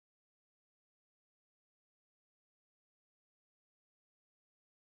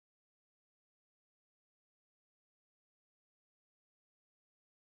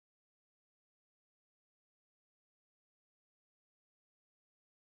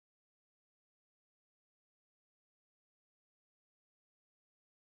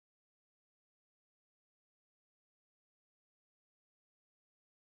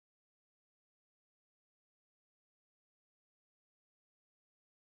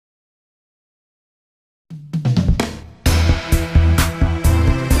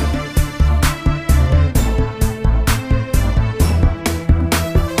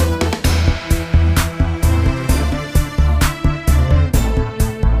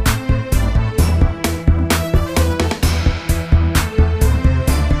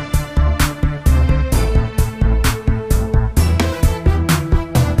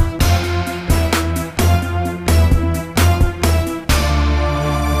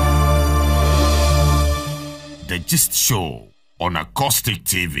Gist Show on Acoustic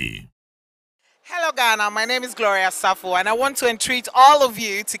TV. Hello Ghana, my name is Gloria Safo and I want to entreat all of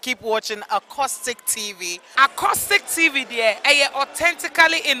you to keep watching Acoustic TV. Acoustic TV there,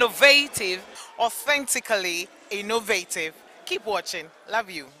 authentically innovative. Authentically innovative. Keep watching. Love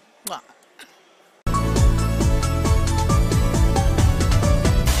you. Mwah.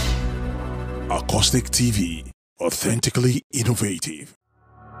 Acoustic TV, authentically innovative.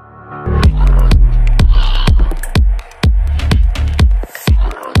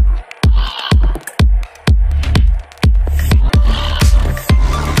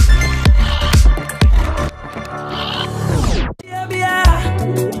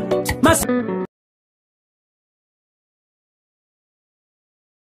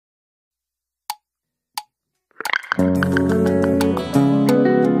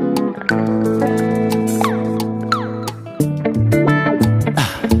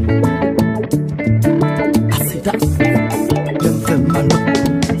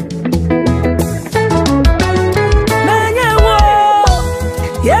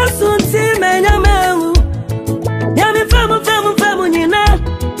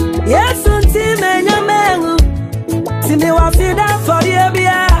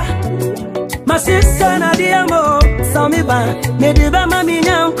 Sammy Baah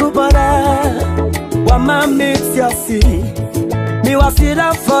SammyBaahMusic. Me was it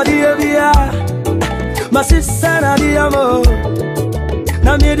up for the area. My sister Nadiamo.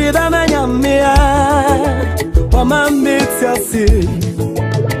 Na me di ba manyamia. Wama mix ya si.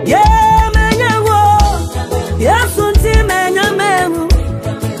 Yeah manyawo. Yasunti manyamemu.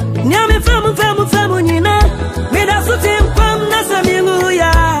 Nyami femu nina. Me da suti mpam na samingu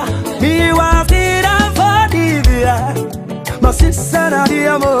ya. Me was it up for the area. My sister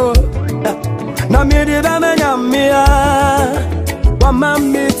Nadiamo. Na me di ba manyamia. Wama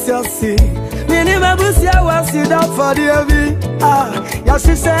mix ya si. Mini mabusia was it up for the area. Ya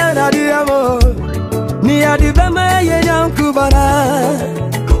she said I diamo ni adibama ye yankubana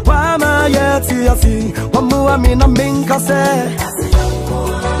wa ma yeti yasi wa mu amina minka se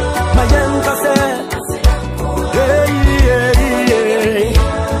ma yanka se hey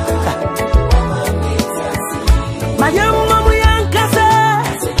ma yamma mu yanka se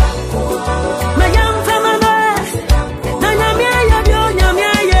ma yamfa mama na nyamia ye bio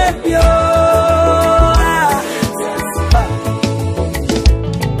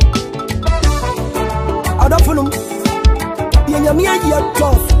Yanyamia ye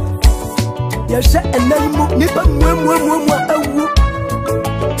tough. Ye sha enemu nipa mwe awu.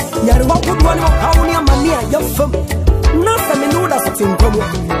 Yare wa kudu wani hawuni amania ye fam. No se me no da siti nkomo.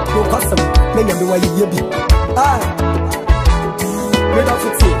 No custom me nyame wa ye bi. Me da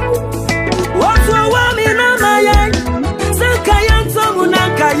siti. Watu wa mi na maye. Sanka yanto mu na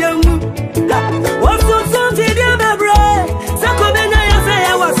kayamu. Watu sonti dia bebre. Sako benya ya se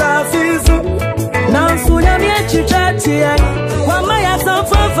ya wasafizu. Na sunya mi chichati ya. Wama ya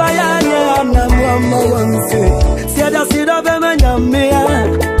sanfa ya na mwama wanse. Sida bema nyamia.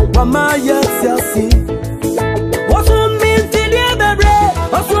 Wama ya siasi. Wasum minti dia bebre.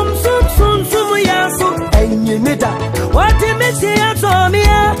 Wasum sum yasu. Enyi mida. Wati michi ya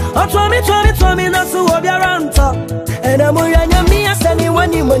tomia. Otwami nasu obiaranta. Ena muya nyamia sani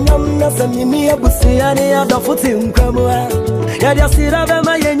wani mwanyam na sami miya busiyani ya dafuti mkamua. Ya sida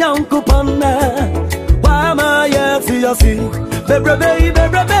bema ye nyankupana. Wama ya siasi.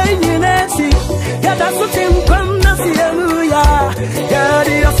 Bebrebe nyinesi. Ya da sutim kwam na siyemuya. Ya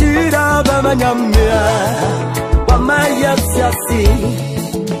di asira bama nyamia. Wama ya siasi.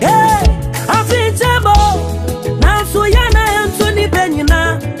 Hey, afinchebo. Na suyana yantu ni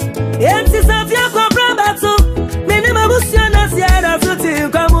benyina. Yemsi safia kwa brabatu. Mini mabusia na siyada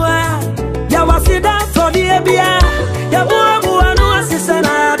sutim kwamua. Ya wasida todi ebia. Ya buwa nuwa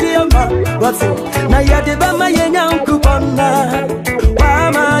sisana adiyama. Wati na yadi bama yenyankupana.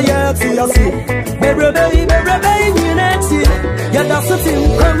 Wama yeti yasi. Bebrebe nyineti. Yada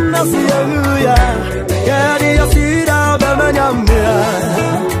sutim kwam na siyemuya. Yadi yasida bama nyamia.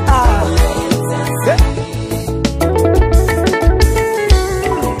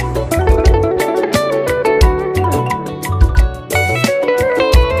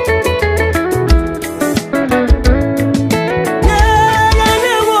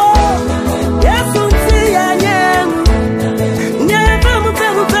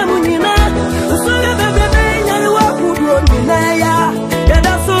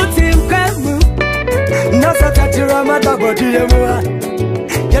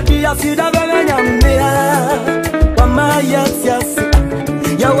 Yadi asida bama nyamia. Wama yeti yasi.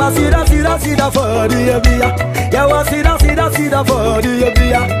 Ya wasida for the abia. Ya wasida for the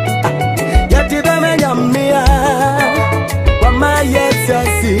abia. Yadi bama nyamia.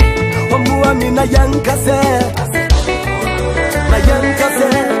 me na yankase na yankase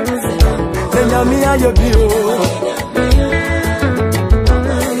na me ayobio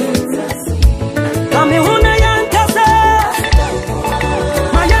kami huna yankase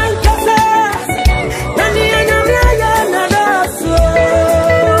na yankase na ni me ayana daso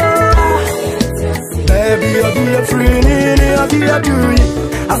baby I'll be a free I'll be a do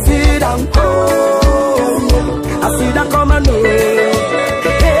I see them I see that come and see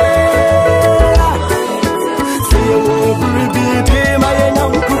you be my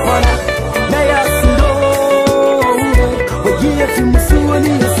young kupana. May I know what you feel so when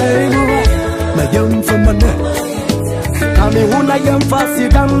you say my young from my neck. I'm a one I am fast, you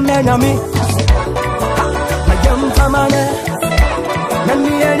can't me. My young from my neck.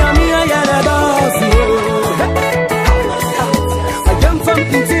 Nani enemy I am from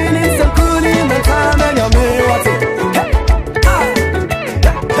Kitchenis and Kuni, my time and your me what it.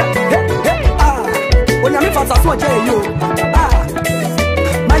 When I'm in fast, that's what you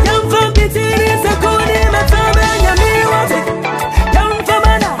my young from Kitchenis and Kuni, my time and your me what it. Young from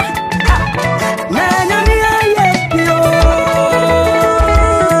Anna, man,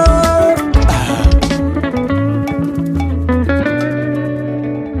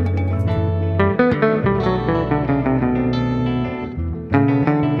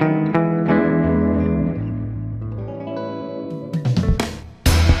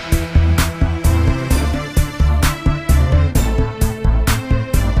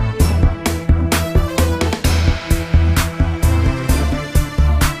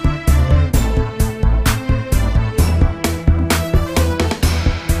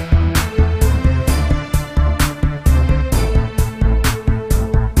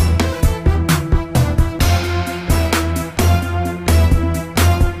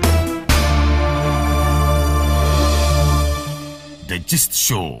 The Gist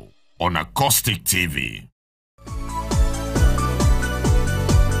Show on Acoustic TV.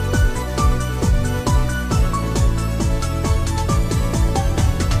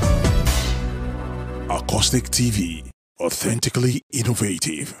 Acoustic TV, authentically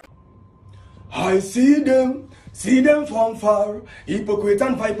innovative. I see them from far. Hypocrite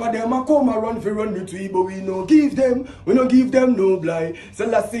and viper, them a come around for run the tree, but we no give them no blind. So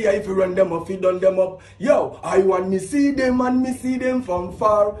let's see if we run them up, feed on them up. Yo, I want me see them and me see them from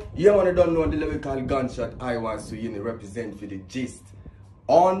far. You wanna don't know the lyrical gunshot. I want to represent for the gist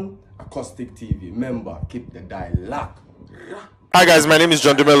on Acoustic TV. Remember, keep the dialogue. Hi guys, my name is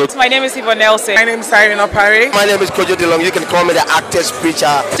John DeMello. My name is Yvonne Nelson. My name is Irene Opari. My name is Kojo DeLong. You can call me the actor's preacher.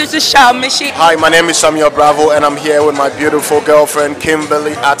 This is Mishi. Hi, my name is Sammy Bravo and I'm here with my beautiful girlfriend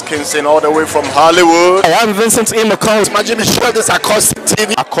Kimberly Atkinson all the way from Hollywood. Hi, I'm Vincent A. McCall. My name is Short. This Acoustic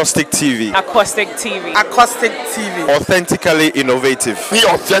TV. Acoustic TV. Acoustic TV. Acoustic TV. Authentically innovative. Be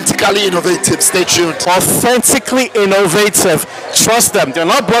authentically innovative. Stay tuned. Authentically innovative. Trust them. They're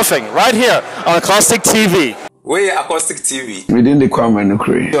not bluffing. Right here on Acoustic TV. Where Acoustic TV? Within the Kwame no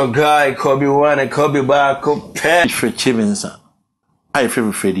Crane. Your guy, Kobe One and Kobe Back, Kobe. For Chivinsa. I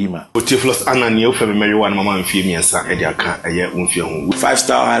feel Fredima. Utiflos Ananio for Mary One Mama and Femia, and Yaka, a year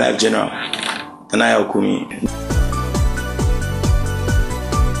 5-star high life general. And I Okumi.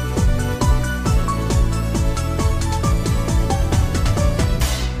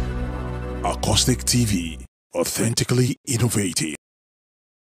 Acoustic TV, authentically innovative.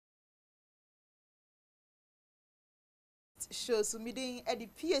 Show so meeting at the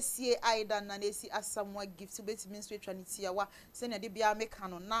Piesie Ida Nanesi as someone gift to bet means which one wa send a debia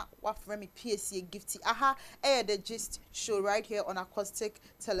mecano na what from me Piesie Gifty. Aha, the Gist Show right here on Acoustic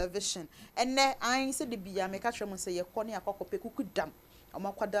Television. And then I said the Bia Mecatram say a corny a cock kuku dam.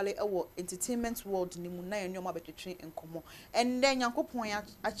 Omakwadale ewo entertainment world ni mu na enyo ma betwetwe enkomo. And then Yankopon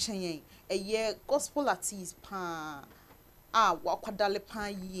a chen a year gospel artist pa wakwadale pa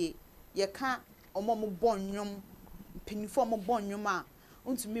ye ka omo bon nwom penifo mo bon nwom a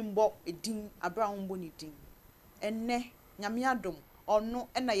untumi mbo edin abra wombo ni din enne nyame adom ono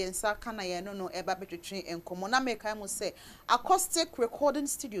na yensa kana ye no eba betwetwe enkomo na meka mo say Acoustic Recording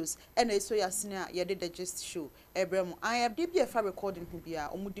Studios na eso yasene a ye de the Gist Show ebrem I have DB fa recording hu bia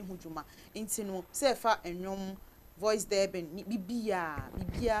omudi hu dwuma nti no say fa enwom voice there ben bibia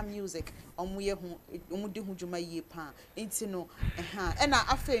music omuye hu omudi hu dwuma yie pa nti no na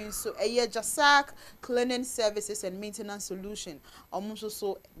afen so eye Jasak Cleaning Services and Maintenance Solution omuso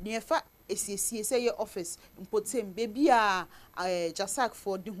so nefa esiesie say your office mpotem bebia Jasak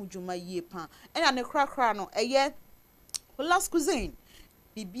for di hu dwuma yie pa na ne krakra no eye Last Cuisine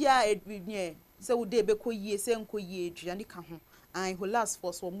bibia edwinye se wo de beko yie se nko yie aduane ka ho I who last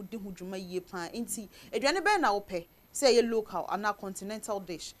for so mudi hu dwuma yie pa nti aduane be na wo pe say ye local and a continental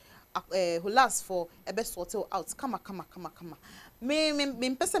dish who last for a best sort out kama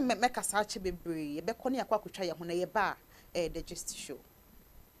me person make a search bebree ye be koni akwa kotwa ye ho na ye ba the Gist Show.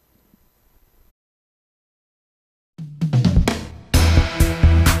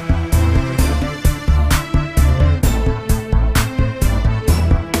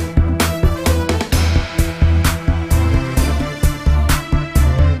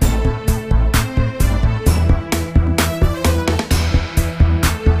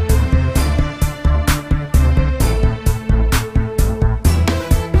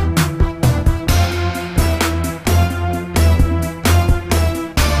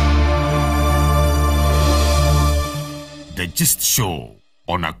 The Gist Show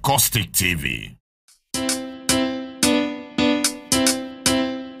on Acoustic TV.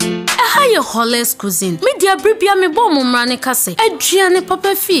 Your Hollis Cuisine. Media bribia me bom mrane kase. Aduane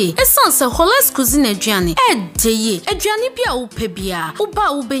papa fie. Esan se Hollis Cuisine aduane. Edeye. Aduane bia wo pe bia. Wo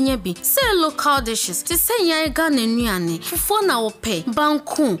ba wo benya bi. Say local dishes. Te say yan ga na nuane. Fufo na wo pe.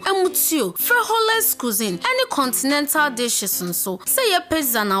 Banku, emutio. Fre Hollis Cuisine. Any continental dishes nso. Say ye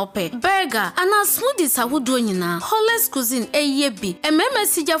pizza na wo pe. Burger. Ana smoothies ahodo nyina. Hollis Cuisine eye bi. Emema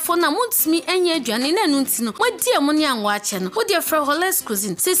sigafo na muntimi enye aduane na nu ntino. Wadi amo ne anwa ache no. Wo de Fre Hollis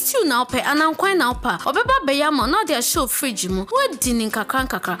Cuisine. Se stew na wo pe. Anankwan na opa obeba beyama na de show fridge mu wadi nin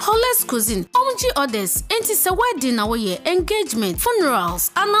kakra Hollis Cuisine omji orders enti se wedding na woye engagement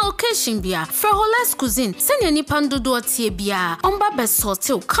funerals ana occasion bia Fre Hollis Cuisine senya nipa ndodo tie bia omba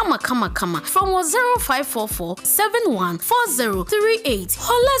besote kama from 0544 714038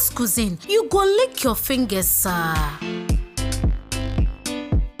 Hollis Cuisine you go lick your fingers sir.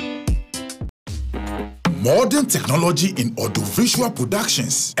 Modern technology in audiovisual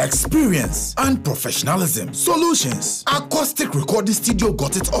productions, experience and professionalism. Solutions. Acoustic Recording Studio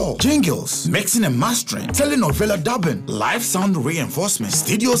got it all. Jingles, mixing and mastering, telenovela dubbing, live sound reinforcement,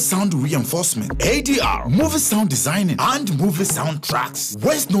 studio sound reinforcement, ADR, movie sound designing, and movie soundtracks.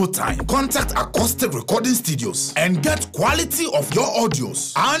 Waste no time. Contact Acoustic Recording Studios and get quality of your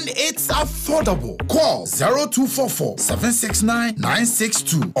audios. And it's affordable. Call 0244 769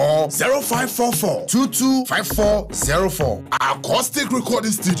 962 or 0544 525404. Acoustic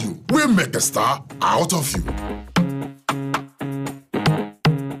Recording Studio. We make a star out of you.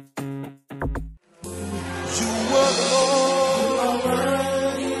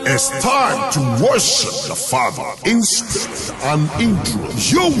 It's time to worship the Father in spirit and in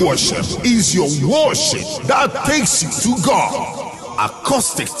truth. Your worship is your worship that takes you to God.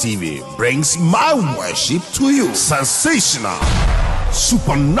 Acoustic TV brings my worship to you. Sensational,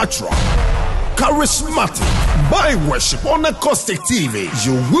 supernatural, charismatic. My worship on Acoustic TV.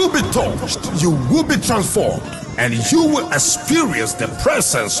 You will be touched, you will be transformed, and you will experience the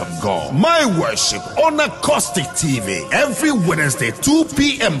presence of God. My worship on Acoustic TV every Wednesday 2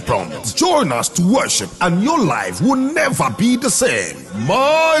 p.m. prompt. Join us to worship and your life will never be the same.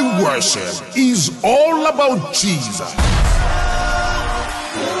 My worship is all about Jesus.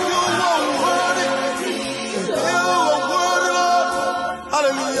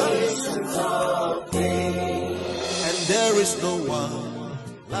 And there is no one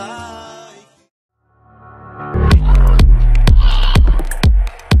like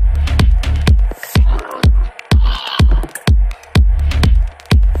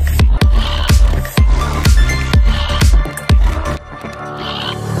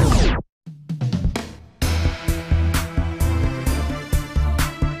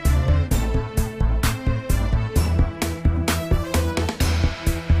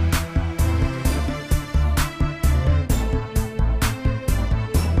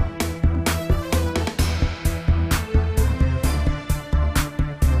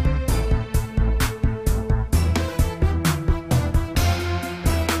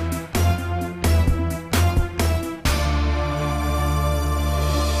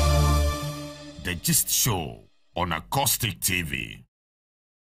The Gist Show on Acoustic TV.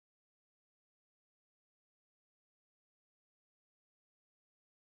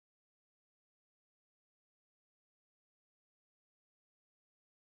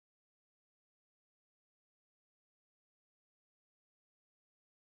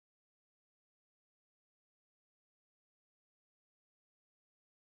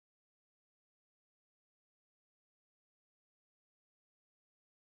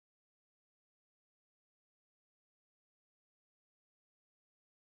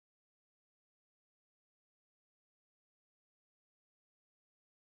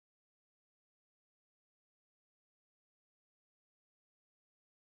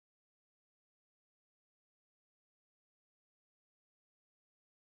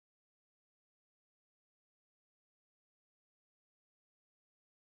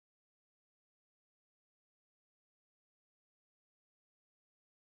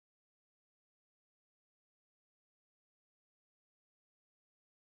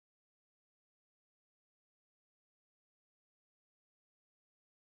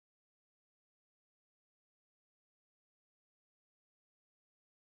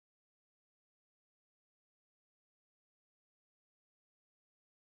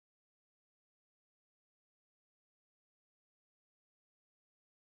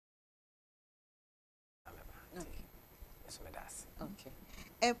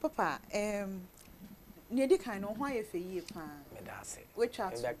 Okay. Papa, near the kind of why if you pan. Which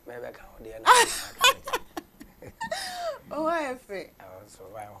are oh, I feel. So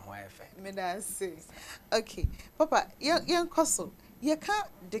why Medasi. Okay, Papa, young Castle, you can't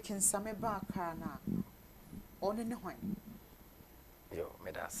dickens Sammy Baah now. On in the wine. Yo,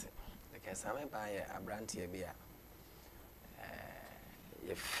 Medasi. The Sammy Baah a brand here beer.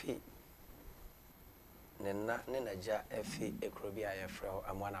 Your feet. Nena ja efi ekrobia ye frɛ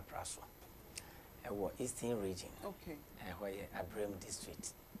amwana praso ewo eastern region okay where Abraham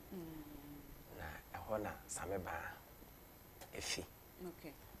district na ehona Sammy Baah efi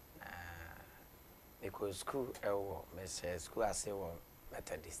okay because school ewo me school ase wo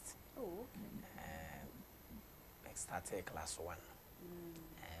Methodist oh okay started class 1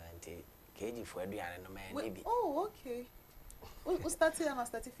 and KG for aduane no man nibi oh okay we started on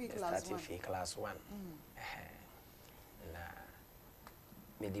class 1. Class 1. Na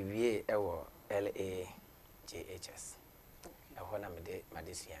me di wie ewo LA JHS. Eho na me de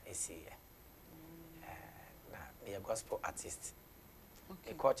madesua esi na me gospel artist.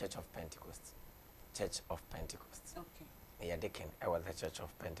 Okay. The Church of Pentecost. Church of Pentecost. Okay. Me deacon ewo the Church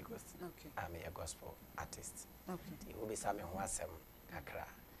of Pentecost. Okay. I'm a gospel artist. Okay. It will be some ho asem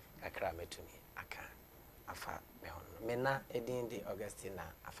kakra metumi aka afa mena edin de Augustina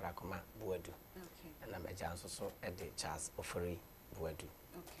afrakoma buadu okay na meja nso so ede Charles Ofori buadu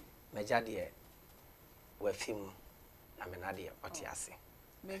okay meja de wafim na mena de otiase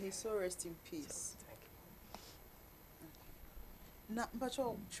may he so rest in peace so, thank you na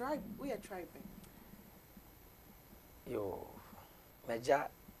mbacho tribe we are tribe yo meja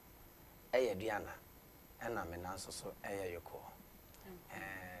duana na mena nso so yoko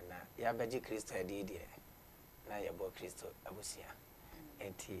na ya beji Kristo edi na yabo Kristo abusia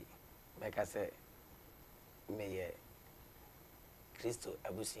enti meka se meye Kristo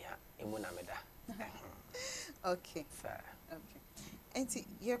abusia emu na meda okay sir okay enti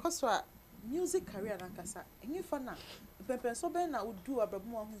ye koswa music career na kasa enyi fa na pempen so ben na udu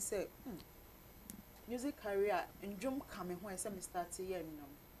abrabum ho se music career ndwom kame ho se me start ye nnwom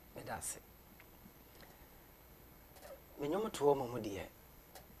meda se me nyom to mo de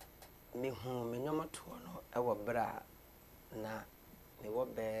me hu me nyom to no ewo bra na me wo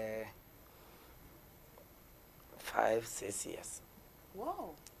be 5-6 years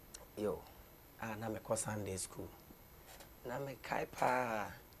wow yo na me ko Sunday school na me kai pa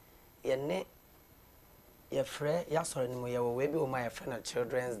ye ne ye frɛ ya sɔre ni mo ye wo we bi o ma ye frɛ na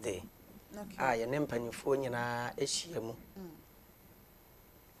Children's Day okay ye ne mpanyifo nyina ehia mu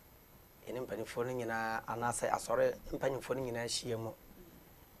ye ne mpanyifo nyina anase asɔre mpanyifo nyina ehia mu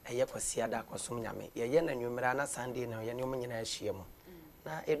eye kwasi ada kwasom nyame ye na nwumira na Sunday na ye ne mo nyina ehia mu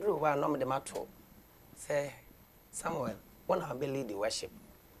na eduru wa no me de mato say Samuel wanna be lead the worship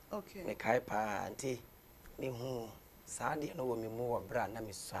okay me kai pa anti me hu saade no wo me mu wo bra na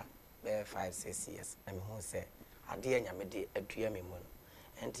me sua be 5-6 years na me hu se ade nyame de adua me mu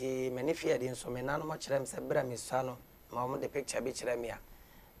anti mani fie de nso me nanu mo kire me se bra me sua no ma mo de picture bi kire me a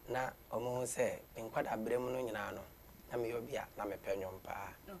na omo hu se me nkwada brem no nyina no na me yobia na me penwom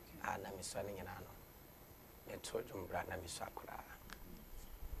pa na me sua no nyina no me to dwumbra na me sua kura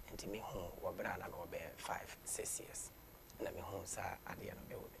anti me hu wo bra na me be 5-6 years na me hu sa ade no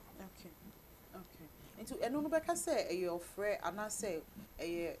be wo okay okay into eno no beka say your friend ana say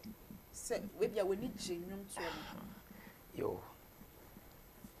say we bia we ni genuine to yo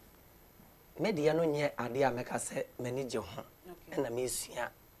media no nye ade a meka say mani je ho na me sua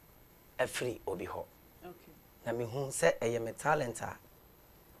afri obi ho okay na me hu say me talent a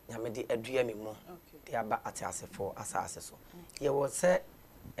nya me de adua me mu de aba atiasefo asase so ye wo say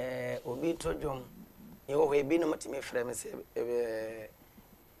obi todwom ye wo he bi no matime frɛ me say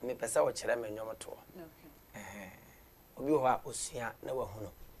me pesa wo kire me nwom to obi wo a osua na wa hunu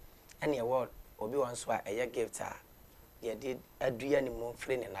ene ye wo obi won so a eye gift a ye di adua ni mu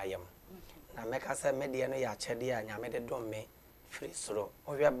free ne na yam na meka se me de no ya kyede a nyame de dom me free soro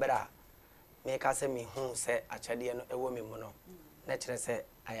o hwe bra meka se me hu se akyede no ewo me mu no na kire se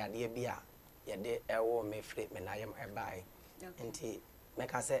ayade bi a ye de ewo me free me na yam ebai enti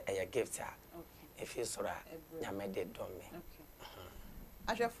meka se eye gift a efi soro a nyame de dom me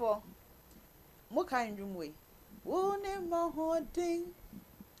Ashafo mo kan dwumwe wone mahodin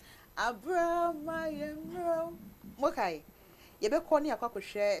Abraham yemro mo kai ye be ko ne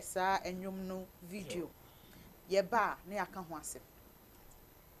akwakohwe sa enwom no video ye ba na yaka ho asem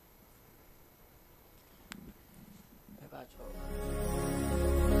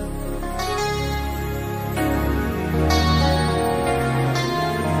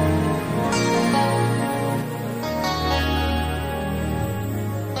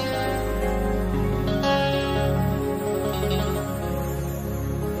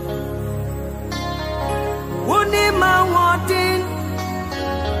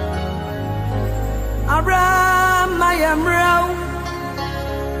Abraham my emrau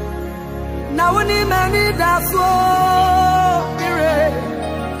na woni mani da so ire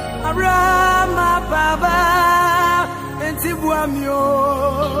Abraham baba enti buamio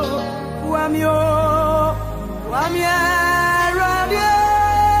wamie radio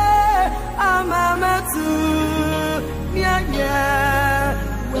amamatu nyanya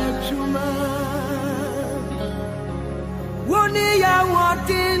wechuma woni ya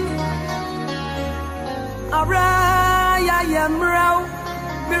watin Araya yamrau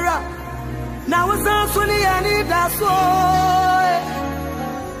mira na wasasuli yani daso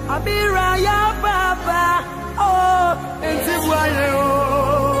abira ya baba oh enti wayano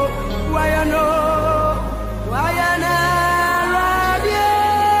wayana radio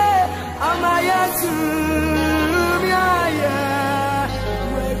amayatu miaya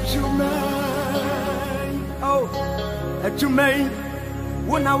wechuma oh echumai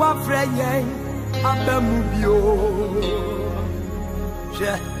wona wafreye abamubio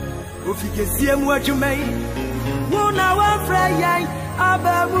je ofikesie mu echumai wona wafreye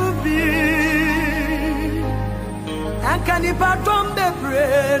abamubi ankani patom bebre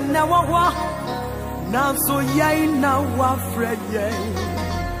na wawa na so yai na wafreye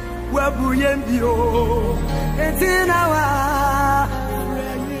wabuyembio etina wa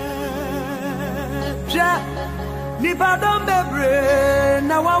freye je ni patom bebre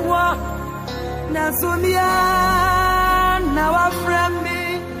na wawa na sumia na wafremi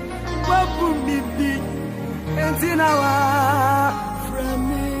wabumibi etina wa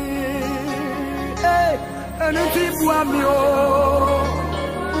fremi eh enti buamio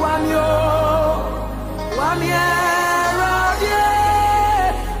wamie rodie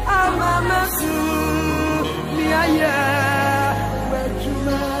amamasu niaye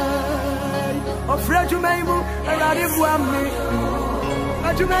wejumai ofrejumai mu erade buami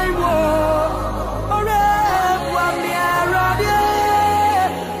ajumai wo ore buamie rodie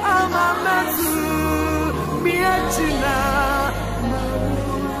amamasu miachina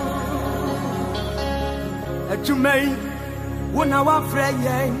ajumai wona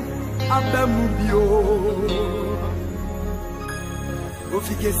wafreye abamubio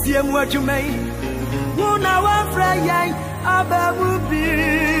ofikesie mu ajumai wona wafreye abamubi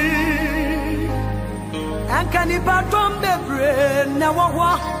ankani patom bebre na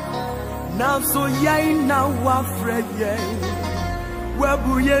wawa na so yai na wafreye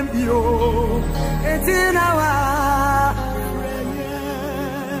wabuyembio etina wa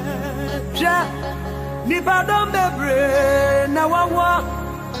freye ni pardon bebre na wawa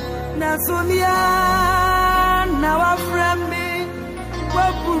na sumia na wafremi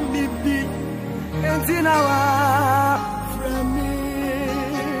wabumibi entina wa fremi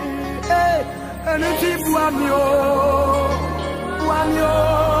eh eniti buamio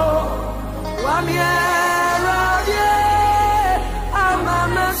wamie rodie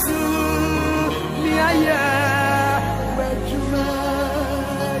amamasu niaye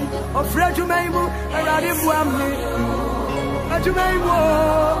wejumai ofrejumai mu erade buami ajumai wo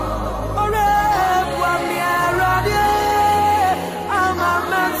ore buami erade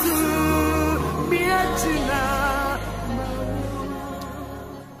amamasu miachina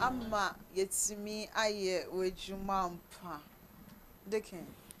amma yetimi aye wejumampa deken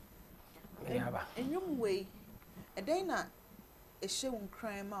enyumwe edaina ehye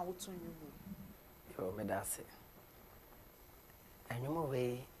wunkran ma woto nyumu yo medase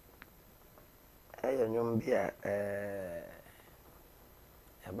enyumwe enyum bia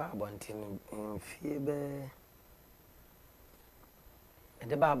eba abontin mfie be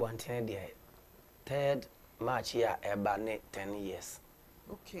eba abontin de 3rd March ya eba ne 10 years.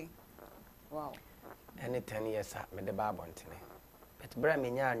 Okay. Wow. Any 10 years me de ba abontin. But bra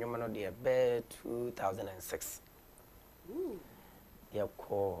me nya anyum no de be 2006.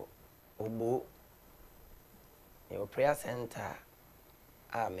 Yako obo your prayer center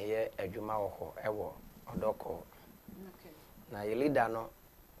me ye adwuma wo ho ewo odoko. Okay. Na your leader no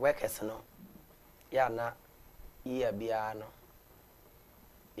workers no ya na iya bia no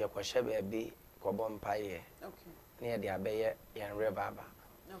ye kwahye ba bi kobo mpaye. Okay. Na ye de abeye yan revival.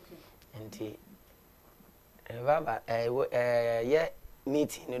 Okay. Nti revival ye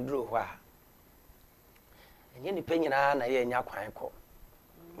meeting ni dro ho a enye ni penyina na ye nya kwan ko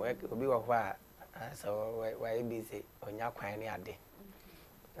obi wo ho a so we busy onya kwan ni ade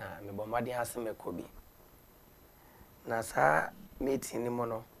na me bomade aseme ko bi na sa meeting ni mo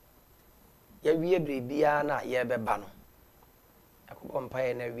no ya wie brebia na ye beba no akobo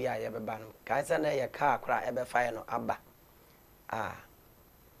mpaye na wie a ye beba no kan sa na ye ka akra e be fae no aba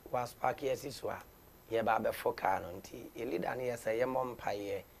was park yes so a ye ba be foka no nti e leader na ye say ye mo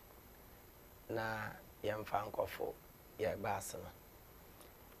mpaye na yɛmfa nkɔfo yɛ baas no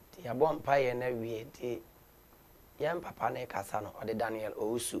ti yɛbɔ mpaeɛ na wie ti yɛn papa ne kasa no ɔde Daniel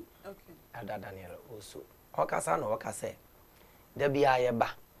Owusu okay ada Daniel Owusu ɔkasa no ɔkasa da bia yɛba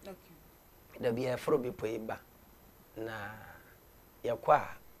okay da bia foro bi po yɛba na yɛkɔ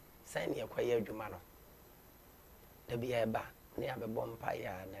a sɛn yɛkɔ yɛ adwuma no da bia yɛba ne yɛbɛbɔ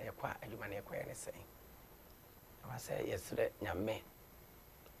mpaeɛ na yɛkɔ a adwuma ne yɛkɔ yɛ ne sɛn wasɛ yɛsrɛ nyame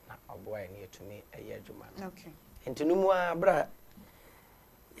na ɔboa yɛ ne yɛtumi ɛyɛ adwuma no okay nti no mu a bra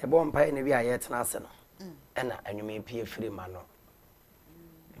yɛbɔ mpaeɛ ne bi a yɛtena ase no ɛna anwuma pie firi ma no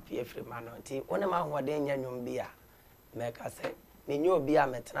pie firi ma no nti wone ma hoɔden nya nwom bi a mɛka sɛ menye obi a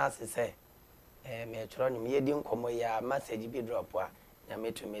metena ase sɛ mɛtwerɛ nwom yɛdi nkɔmmɔ yi a message bi drop a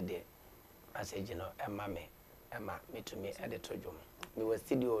nyame tumi de message no ɛma me ɛma metumi ɛde to dwom mewɔ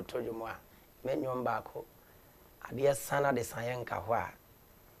studio to dwom a mɛnwom baako adeɛ sana de san yɛ nka hɔ a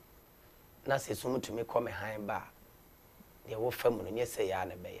na sɛ sum tumi kɔ me han ba deɛ wo fa mu no nyɛ sɛ ya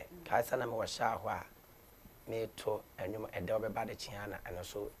na bɛyɛ kae sɛ na me wɔhyɛ hɔ a me to anwum ɛdɛ wɔbɛba de kyea na ɛno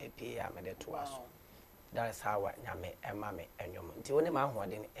so apie a mede to aso that is how nyame ɛma me anwum nti wo ne ma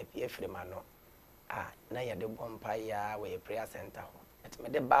ahoɔden apie firi ma no a na yɛde bɔ mpa ya wɔ yɛ prayer center hɔ ɛti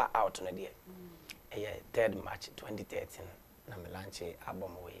mede ba out no deɛ ɛyɛ 3rd March 2013 na me lanche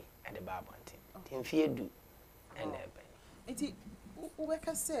abɔm wɔ yi ɛde ba abɔnten nti mfie du ɛna ɛbɛn nti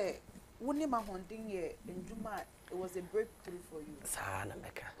wobɛka sɛ wo ne ma ahoɔden yɛ ndwuma it was a breakthrough for you saa na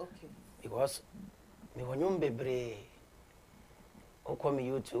mɛka okay because me wonyo bebre okọ me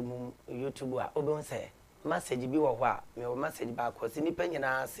YouTube a obe say message bi wo ho a me wo message ba ko si nipa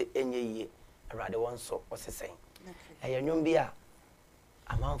nyina se enye yie awrade won so osesen okay nwom bi a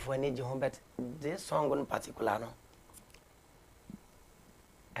amanfo ne je ho bet this song in particular no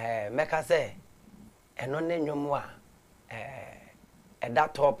meka say eno ne nwom a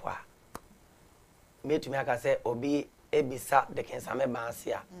that top a metumi aka say obi ebisa de Sammy Baah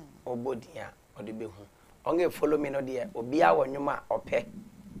a obodia ode behu onge follow me no de obi a wonwoma opɛ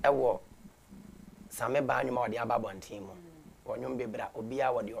ɛwɔ Sammy Baah nwoma ode ababontin mu wonwom bebra obi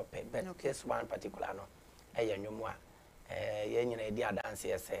a wode opɛ but this one particular no ɛyɛ nwom a ye nyina edi adanse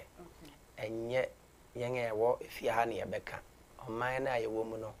yɛsɛ enye yɛn ɛwɔ efie ha ne yɛbɛka ɔman na yɛwɔ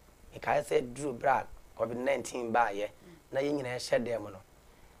mu no ekae sɛ duru bra COVID-19 ba yɛ na yɛn nyina ɛhyɛ dem no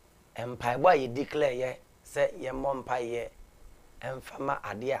empaibo a yɛ declare yɛ sɛ yɛ mmɔ mpaeɛ emfama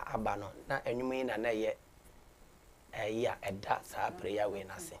ade a aba no na enwum yi na na yɛ ɛyɛ ɛda saa prayer we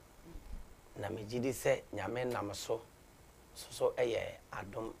na se na megidi sɛ nyame nam so ɛyɛ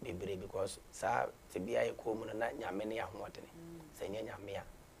adom bebre because saa tebia yɛ kɔ mu no na nyame ne ahoɔdene sɛ nyɛ nyame a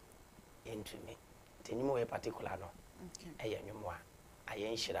entumi tenyum we particular no ɛyɛ nwum a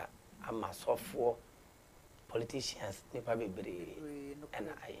ayɛ nhyira ama sɔfoɔ politicians nipa bebre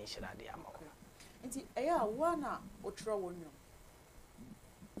ɛna ayɛ nhyira de ama ko nti ɛyɛ a wana otro wonwom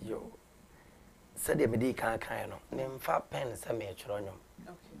yo said the medical kind of name fat pen send me a chronum.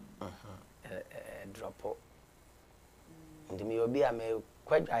 Okay. Drop. And me will be a me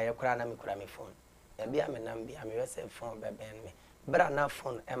quite I cry me phone. And be a man be a me phone by ben me. But I'm not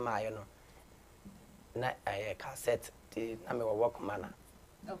phone am I no. Na a cassette the number of work manner.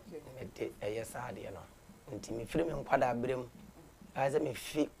 Okay. A yes idea no. Until me free me quad brim. As me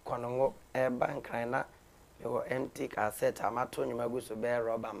feet conongo a bank na your empty cassette I'm at Tony Magus to bear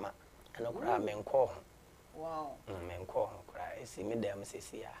rubber ma. And I cry men call. Wow. Men call cry. See me them says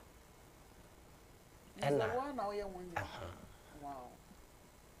here. And now you want. Wow.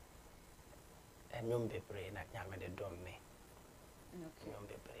 And you be praying at Yamade Dome me. You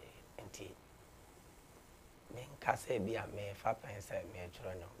be praying and tea. Men casse be a me fapa and say me a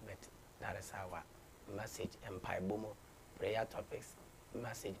chrono, but that is our message and Bomo prayer topics,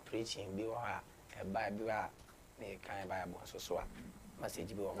 message preaching be a Bible, me kind Bible so.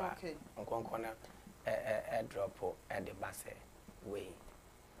 Message be over. Okay. On corner a drop at the bus way.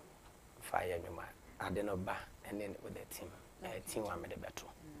 Fire your man. I don't know ba and then with the team. Team one made the better.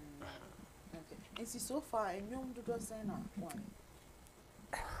 Okay. And see so far and you do say now one.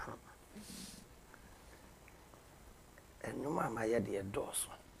 And no mamma yet the doors.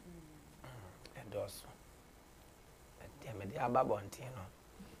 A doors. Dear me the Ababontino.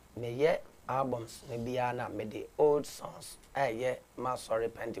 May yet albums maybe ana me the old songs yeah ma sorry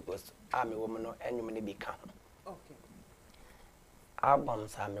Pentecost me woman no anyum be can okay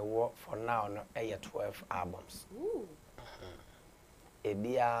albums me work for now no 12 albums ooh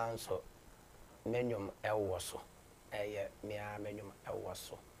ebia so menum ewo so me a menum ewo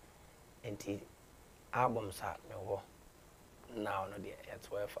so enti albums me wo now no the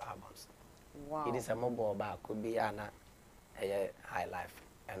 12 albums wow it is a mobile back could be ana high life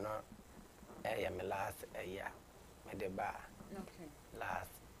and no my last year. Me ba. Okay.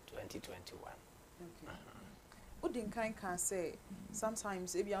 Last 2021. Okay. Udin can say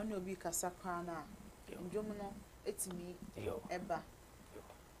sometimes if you are no be kasakra na ndwom no etimi eba.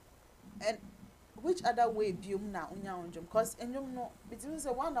 And which other way biom na unya ndwom because ndwom no between say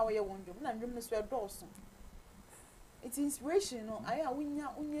 1 hour ye ndwom na ndwom no so edoso. It's inspiration no aya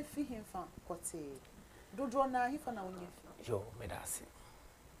unya fi himfa kote. Dodo na hifa na unya fi. Yo me da se.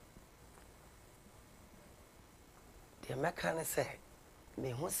 The mechanic say me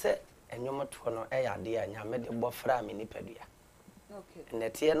hu say enyom to no e ya de anya me de bofra me nipadua. Okay.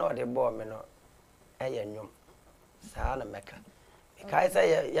 Netie no de bo me no e ya nyom. Sa na meka. Me kai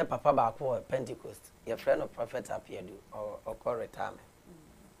say ya papa ba ko Pentecost. Your friend of prophet appeared or call retirement.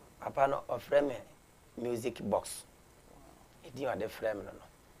 Papa no offer me music box. Edi wa de frame no.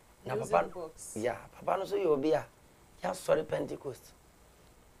 Na papa box. Yeah, papa no so you obi a ya sorry Pentecost.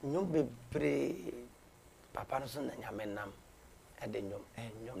 Nyom bebre papa no so na nyame nam e de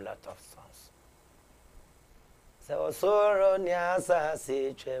nyom lot of songs. So sorrow ni asa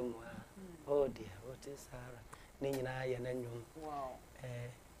se twemu oh dear what is Sarah ni nyina ye na nyom. Wow.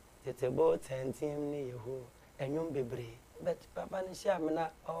 It's about 10 ni yeho enyom bebre but papa ni sha me na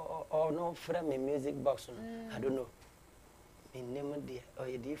or no frame me music box no. I don't know. Me name de o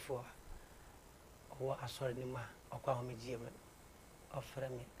ye di for o asori ni ma okwa ho me gie me o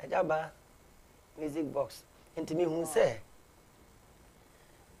frame me ejaba music box enti me hu say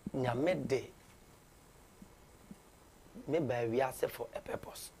nyame de me ba wi ase for a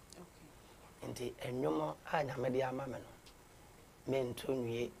purpose. Okay. Enti enyomo a nyame de ama me no me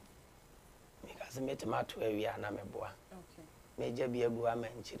ntonwie me ka se me tomato awi ana me boa. Okay. Me ja bi agu ama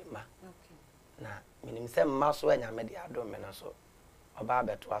nchirima. Okay. Na minim se mma so nyame de adom me no so oba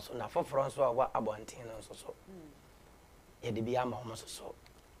beto aso na foforo so owa abonten no so ye de bi ama homo so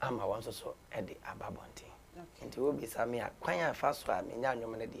ama won so e de ababonten. Okay. Nti obi sami a kwan afa so a me nya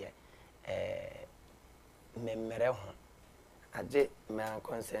nwom ne de mmere ho age me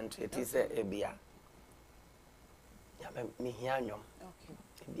concentrate se ebia ya me hia nwom. Okay.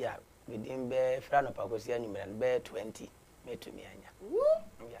 Ebia within be fra no pakosi anyumere be 20 me to me anya.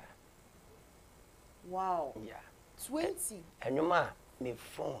 Yeah. Wow. Yeah. 20. Enyuma me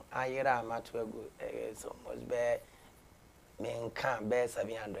phone ayira amato ago so must be me can be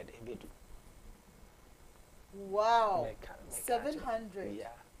 700 ebidu. Wow. 700. Yeah.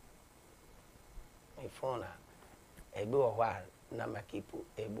 Me phone ebe o hwa na makipu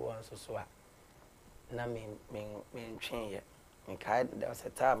ebu onso so a na me ntwen ye. Me kai there was a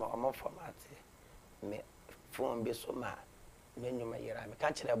time o format me phone be so ma me nyuma yira me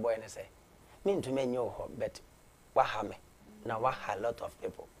ka kire boy ne say me to me nyo ho but waha me na waha a lot of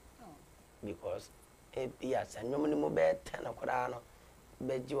people because yes anyom ni mo be 10 akura no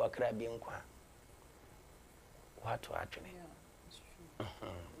be ji wakra bi nkwa watu atwene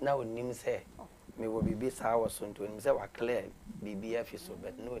na onim se me wo bibi sa wo so nto onim se wa clear bibi afi so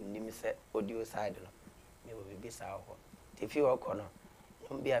but no onim se audio side no me wo bibi sa ho tifi wo kono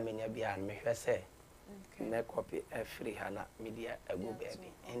nyom bia menya bia me hwe se me copy free hana media agu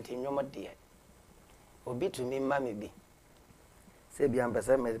baby enti nyom de obi to me mama bi se bia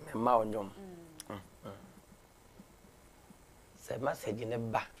mpese me ma onyom se message ne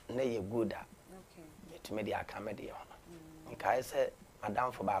ba na ye good a okay to me dia ka me de ho nkai se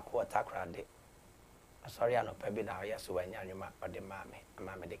madam for ba ko takra de sorry ano pa bi na yeso wanya nwoma ode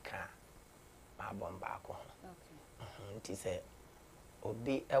mama de ka ma bomba ko okay nti se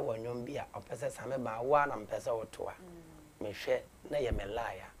obi e wonyom bi a opese Sammy Baah wa na mpese wotoa me hwe na ye me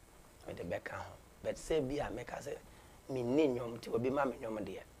laia me de beka ho but say bi a me ka se me ni nyom ti obi ma me nyom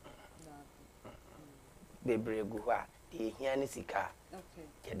de bebre gu ha de hia ni sika okay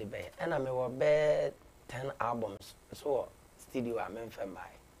ye de be na me wo be 10 albums so studio a me mfa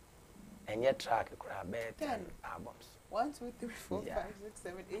mai enye track kura be 10 albums 1 2 3 4 5 6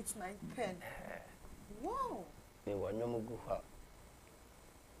 7 8 9 10 wow me wo nyom gu ha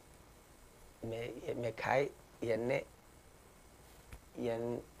me kai ye nia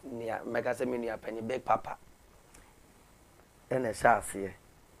mega se menu apani big papa ene shaase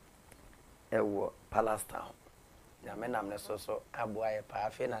ewo Palace Town na me nam ne so aboa ye pa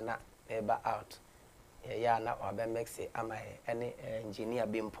afi na eba out ye ya na oba mix ama ye ene engineer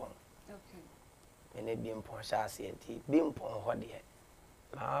bimpon okay ene bimpon shaase enti bimpon ho de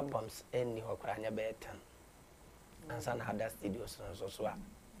ma albums eni ho kra nya be 10 ansa na other studios so a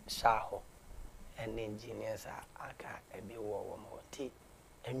shaho and engineers aka ebi wo mo ti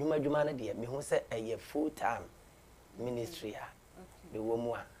enwuma dwuma na de me hu se eye full time ministry a be wo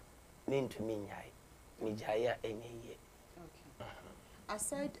mu a me ntumi nyai me jaya enye ye okay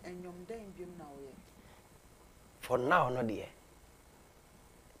aside and your dame now. For now, no dear.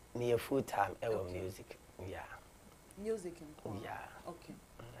 Me a full time music. Yeah. Music yeah. Okay.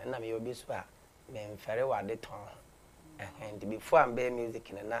 And I'm your biswa. Me very well the tone. And before I'm be music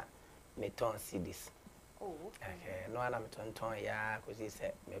in a me turn CDs. Oh, okay. No, I'm ton yeah, because he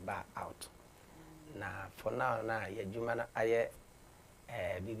said me back out. Now, for now, yeah, Jumana, I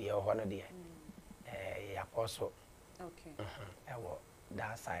BB or one of the apostle. Okay.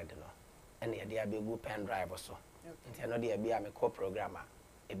 That side, no. And the idea be good pen drive or so. Okay. And the idea be a co-programmer.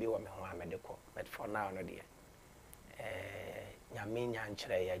 A be woman who I'm medical. But for now, no dear. Yamin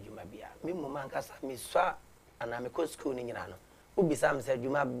Yanchere, Jumabia. Me, Mancasa, Miss Swa, and I'm a co school in Yano. Who be some said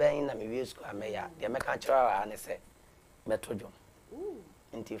Juma Bain and me school, Maya, the American and I say, Metrojum.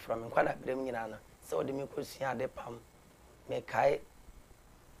 Until from Quana Bremina, so the Mucosia de Pam, make I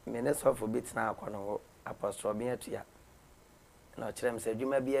minutes of a bit now, Apostle Beatia. No, Chem said you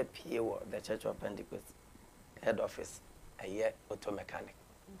may be a PO, the Church of Pentecost head office, a year auto mechanic.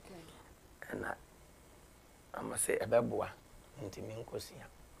 Okay. And I must say a babua into Mincosia.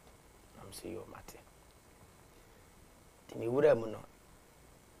 I'm see you, Matty. Timmy Woodhamuno.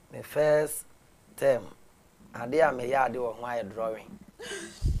 The first term, I dare me yard or wire drawing.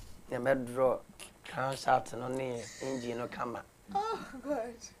 The med draw, crown shot and only engine or camera. Oh,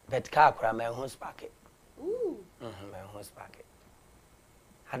 good. But car cry my home packet. Ooh. My home packet.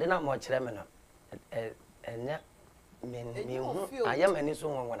 I did not much lemon, and yet, I am any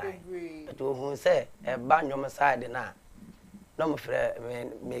soon when I. But who say a band on my side now. No,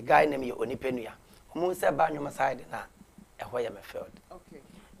 me guy name you only penny. Who said band on my side now? A way I'm a field. Okay.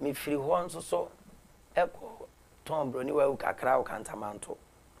 Me free once or so. Echo Tom Brony, where a crowd can't amount to.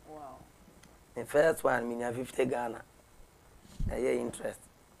 Wow. The first one, mean 50 Ghana. A year interest.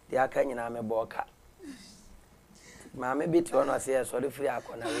 The Akanyan am a boka. Mamma bit one was here, sorry free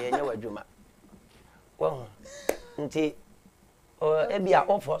akona, we know Juma. Well, Nti, or Ebia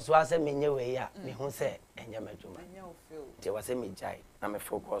offers was a menu way, me who say, and Yamajuma. There was a midjay. I'm a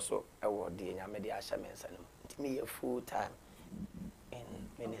folk also, a word, the Yamadi Ashamans, and me a full time in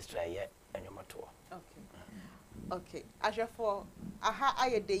ministry yet, and your mature. Okay. Okay. As for aha, I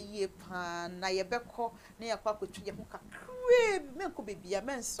a day ye pan, na ye beko, near Quaco Tree, Hunka crib, Milko be a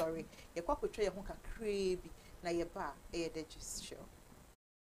man sorry, a Quaco Tree, Hunka crib. Na yeba the gist show.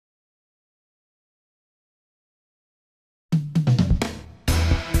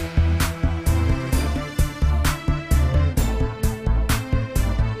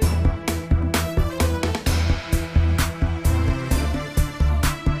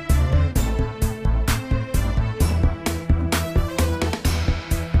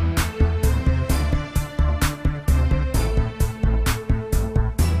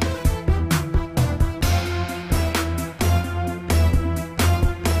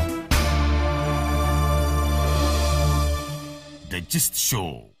 Gist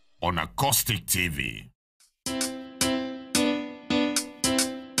show on Acoustic TV.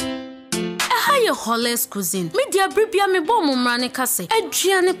 Your Hollis cuisine. Media bribia me bom mrane kase.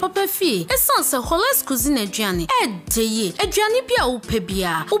 Adriane papa fie. Esan se Hollis cuisine adriane. Edeye. Adriane bia wo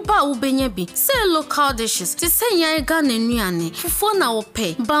pebia. Wo ba wo benya bi. Say local dishes. Ti se yan ga na nuane. Fufu na wo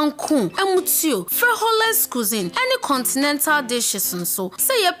pe. Banku, emutio. Fre Hollis cuisine. Any continental dishes nso.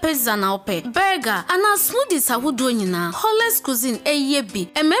 Say ye pizza na wo pe. Burger, ana smoothies ahodo nyina. Hollis cuisine eye bi.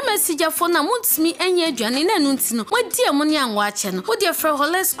 MMS jafo na mutimi enye adriane na nunti no. Wadi amoni anwa ache no. Wo de fre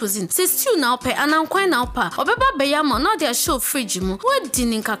Hollis cuisine. Se stew na wo pe anankwan na opa obeba beyama na dia show fridge mu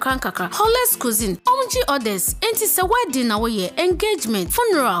wedding nkakra Hollis cuisine omji orders enti se wedding na woye engagement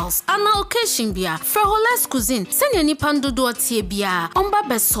funerals ana occasion bia fra Hollis cuisine senya nipa ndodo tie bia omba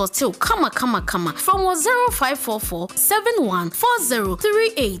be sortel kama from 0544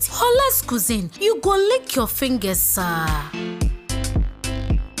 714038 Hollis cuisine you go lick your fingers sir.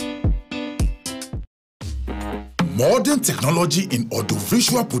 Modern technology in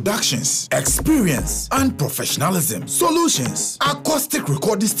audiovisual productions, experience and professionalism, solutions. Acoustic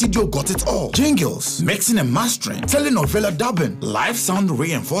Recording Studio got it all. Jingles, mixing and mastering, telenovela dubbing, live sound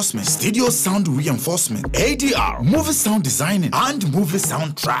reinforcement, studio sound reinforcement, ADR, movie sound designing, and movie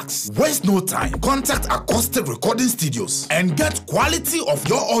soundtracks. Waste no time. Contact Acoustic Recording Studios and get quality of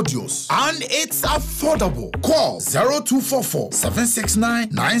your audios. And it's affordable. Call 0244 769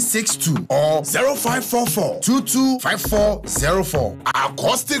 962 or 0544 525404.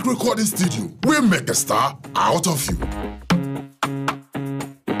 Acoustic Recording Studio. We make a star out of you.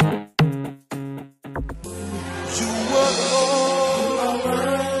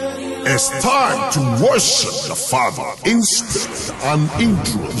 It's time to worship the Father in spirit and in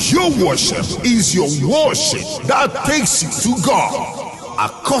truth. Your worship is your worship that takes you to God.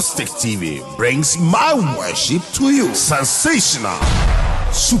 Acoustic TV brings my worship to you. Sensational,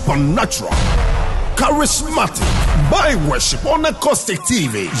 supernatural, charismatic. My worship on Acoustic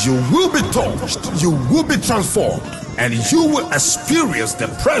TV. You will be touched, you will be transformed, and you will experience the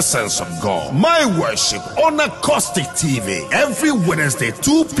presence of God. My worship on Acoustic TV every Wednesday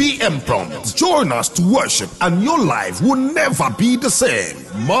 2 p.m. prompt. Join us to worship and your life will never be the same.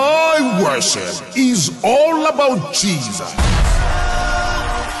 My worship is all about Jesus.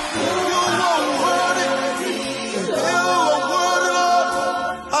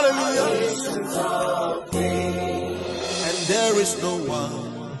 There is no one.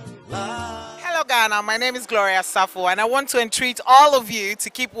 Hello Ghana, my name is Gloria Safo and I want to entreat all of you to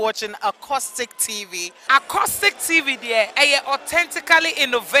keep watching Acoustic TV. Acoustic TV there, authentically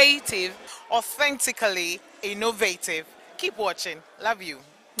innovative. Authentically innovative. Keep watching. Love you.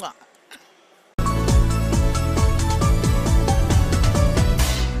 Mwah.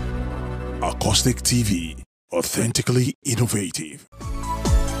 Acoustic TV, authentically innovative.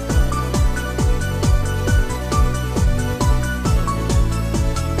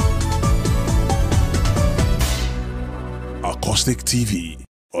 Acoustic TV,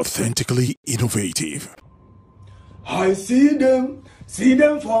 authentically innovative. I see them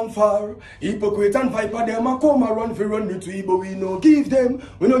from far. Hypocrite and viper, them a come a run me to Igbo. We no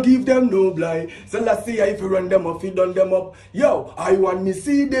give them no blind. So let's see if we run them up, feed on them up. Yo, I want me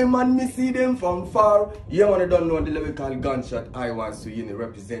see them and me see them from far. You wanna don't know the lyrical gunshot. I want to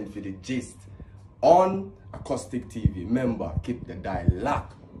represent for the gist on Acoustic TV. Remember, keep the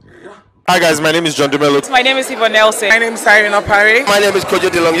dialogue. Hi guys, my name is John Dumelo. My name is Yvonne Nelson. My name is Irene Opari. My name is Kojo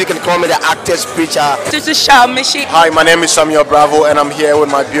Dilong. You can call me the actor's preacher. This is ShowMishik. Hi, my name is Sammy Baah and I'm here with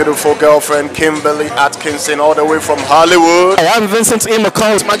my beautiful girlfriend Kimberly Atkinson, all the way from Hollywood. Hey, I'm Vincent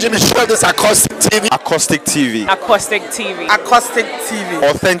McCall. Imagine this Acoustic TV. Acoustic TV. Acoustic TV. Acoustic TV.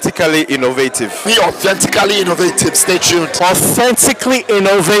 Authentically innovative. Be authentically innovative. Stay tuned. Authentically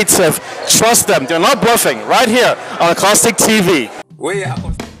innovative. Trust them. They're not bluffing. Right here on Acoustic TV.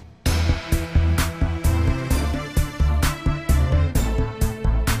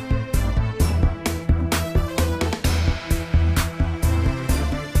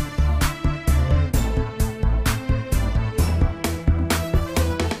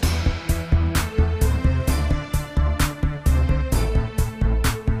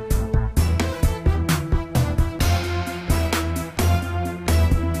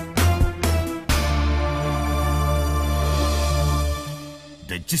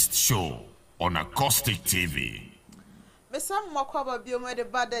 The Gist Show on Acoustic TV. Mesam Makwaba Biome the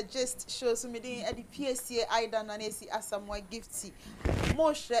bad Gist Show so meeting at the Piesie Gifty.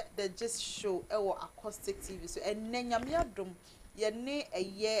 More share the Gist Show or Acoustic TV. So and Nenyamia Dum Yane a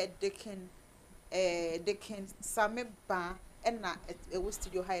year Deacon Sammy Baah and na a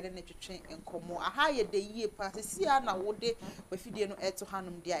studio higher than train and come more. A higher the year passes. See, na would they with you no air to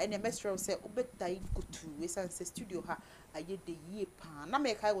Hanum dear and a master say, Obeta go to West and studio ha. A year the year pan. Na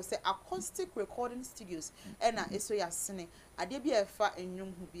make I will say acoustic recording studios and na eso ya sene. A de be a fa and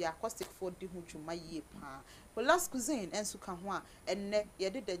young who be acoustic for the who my year pan. But last cuisine and sukanwa and ne ye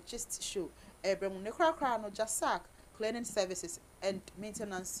did the Gist Show. Ebram nekra no just sack. Cleaning services and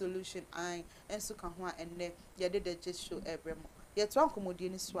maintenance solution and sukanwa and ne ye did the Gist Show Ebram. Yet one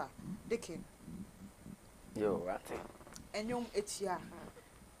commodity swa. Deacon. Yo, right. And young etia.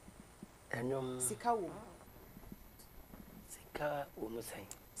 And young Sikawo.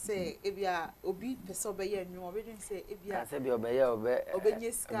 Say, if you are obi person by you, no, we didn't say if you are. I said, obey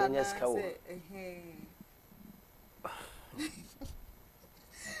say,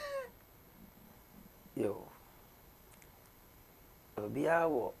 yo, Obia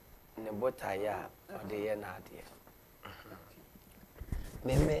wo ne botaya or the year nadia.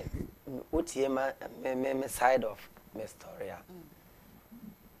 Me, what ye me side of me story.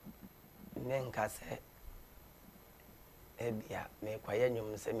 Nenka say. Ebia me kwaye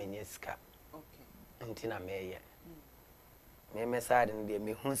nyum se menye sika ntina meye me side no de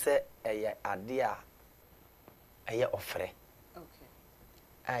me hu se eye ade a eye ofre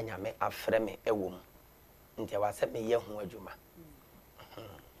anya me afre me ewom ntia wa se me ye hu adwuma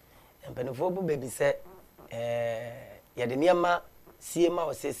empanifo bu bebi se ye de niema sie ma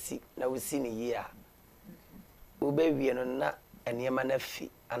o se si na wo si ni yi a wo be wie no na niema na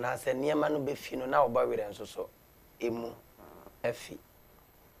fi ana se niema no be fi no na wo ba were nso so emu afi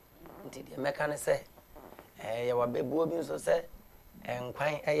nti de meka ne se ye wa bebuo bi nso se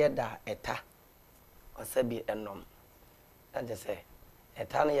enkwan eye da eta osabi enom ande se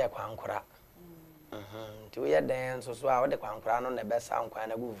eta ne ye kwankora nti wo ye den nso so a wo de kwankora no na be sa nkwan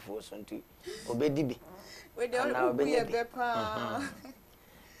na gufufuo so nti obedi bi we de o be pa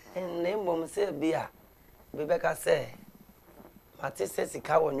and name mom say beer. Rebecca say, Mati says he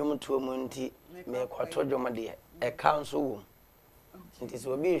cow on to a munti, make what told my dear, a council room. It is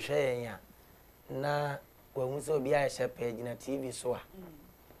will be sharing ya. Na, when we saw be a shepherd in a TV so.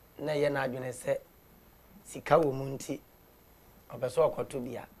 Na yana gonna say, Sikaw munti, or so or to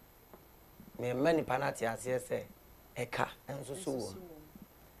be a. Me many panati as yes say, a car and so.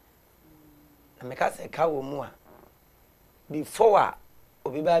 And make us a cow more. Before,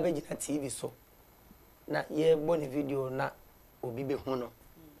 Obi Baby in a TV so. Na ye boni video na Obi be huno.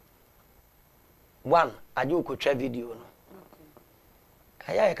 One, I do could try video no.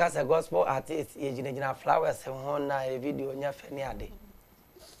 Kaya cast a gospel artist, ye jina flowers and one a video nya feni ade.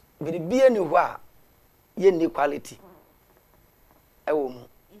 But it be anywhere, ye ni quality. I will.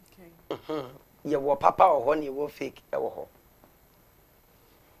 Okay. Ye wo papa or one ye wo fake, I will.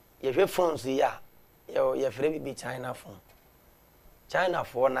 Ye phones ya, ye free be China phone. China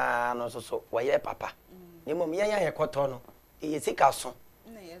phone na no so why papa. Ye mom ya ye kotono, ye sika so.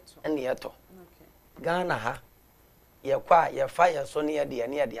 Na yeto. Okay. Ghana ha. Ye kwa ye fire so ne de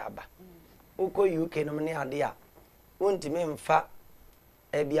ne de aba. Uko UK no ne ade a. Wontimi mfa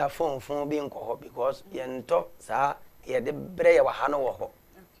e bia phone bi nko because ye nto sa ye de bre ye wa ha no wo ho.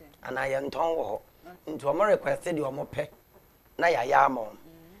 Okay. Ana ye nton wo ho. Nti o mo request de o mo pe. Na ya amom.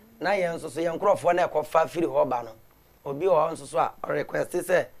 Na ye nso so ye nkrofo na ekofa firi ho ba no. Obi o nso so a request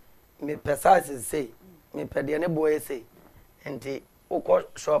say me precise say me pede ne boy say. Nti uko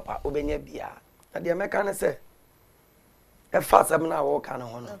shopper obenya bia. Na de meka ne say e fast am na wo ka no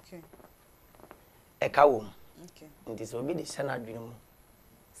ho no. Okay. E ka wo. Okay. Nti so obi de shana adwene mu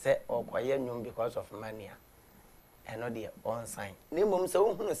say okoye nyum because of money. And not the on sign. Ne mum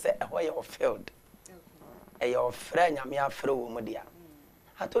so hunu say e hoye o failed. Okay. E your friend nyame afre wo mu dia.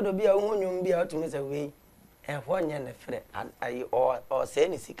 Atodo bia wo nyum bia otumi say we e honye ne frɛ ayi o say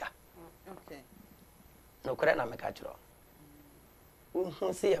ni sika. Okay. No kra na meka kiro.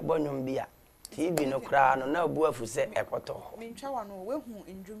 Wo say e bonyum bia TV no kra no na obu afu say e koto. Mentwa wa no we hu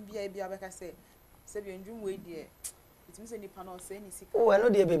ndwum bia bia beka say se bi ndwum we die. Itimi say nipa na o say ni sika. O no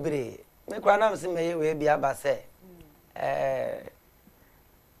de bebre. Me kra na mse meye we bia ba say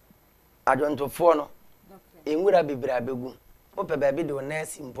adwontofo no. Okay. Enwura bebre abegu. Ope baby do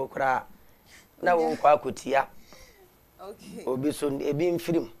nurse mpokra na wo kwa kotia. Okay. Obi so ebi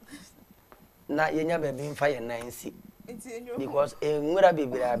mfirim. Na yenya baby mfa ye nansi. Because enwura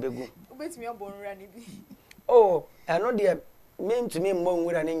bebre abegu. Obetimi abonra ni bi. Oh, eno de me ntumi mmo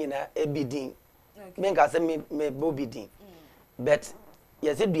nwura ni nyina ebidin. Okay. Me nka se me bobidin. But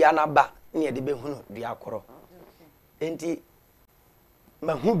yesi dua na ba na ye de behunu dua koro. Okay. Enti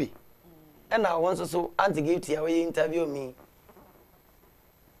mahubi. Na won so anti Gifty a we interview me.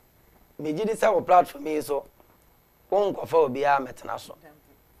 Me gidi sa wo platform yi so won kofa obi a metena so.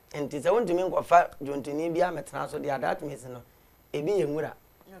 Enti se won tumi nkofa jontini bi a metena so dia that means no ebi ye nwura.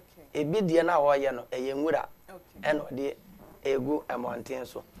 Okay. Ebi die na wo ye no e ye nwura. Okay. E no de egu amonten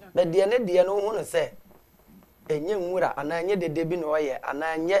so. Be die no hunu se enye nwura ana anye dede bi no ye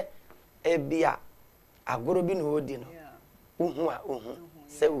ana anye ebia agoro bi no odi no. Uhu a uhu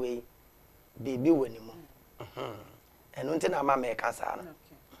se we bibi woni mu. Eno nti na ma me kasa no.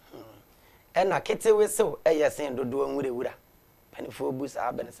 Ena kete wesew eyesen dodo nwurewura. Panifo bu sa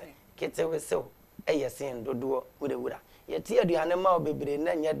abene se kete wesew eyesen dodo nwurewura. Yeti aduane ma obebre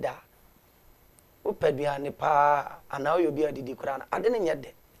na nye da. Upaduane pa ana oyobi adidi kura na ade ne nye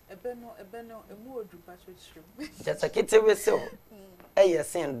de. Ebe no emu odupa chochiro. Jasa kete wesew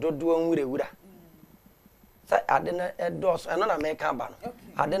eyesen dodo nwurewura. Sa ade na edoso eno na me ka ba no.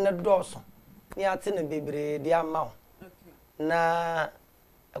 Ade na doso. Ni ate ne bebre di ama ho. Okay. Na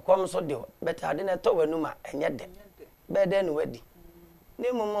ekwam so de beta ade na to wanu ma enye de. Be de no wadi.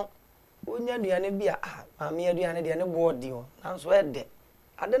 Ne momo onya duane bia maami aduane de ne boodi o. Nanso e de.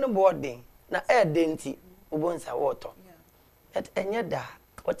 Ade ne boodi na e de nti obonsa woto. Et enye da.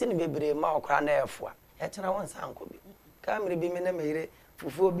 Wote ne bebre ma okra na efua. E kira won sanko bi. Kamera bi me na meyire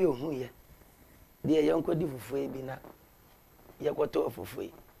fufuo bi ohun ye. De ye nkodi fufuo bi na ye kwoto fufuo.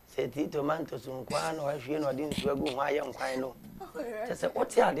 Seti tomatoes nkwa na wahwe na odi nsu agu ho aye nkwan no. Tese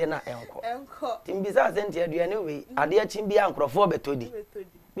oti ade na enko. Timbisa senti aduane we ade achi bia nkrofo betodi.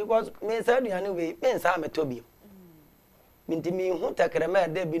 Because me say aduane we me nsa metobi. Mintimi hu takrema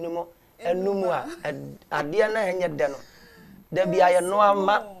de binumo enumu a ade na enye de no. Da bia ye no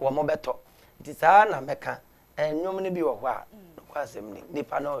ama wo mo beto. Ti sa na meka enwom ne bi wo ho a kwa asem ni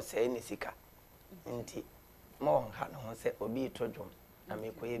nipa na o sei ni sika. Nti mo ha no ho se obi tojom. Na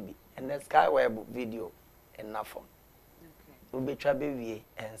me koye bi and the Skyweb video enough. Okay. Ubetwa be wie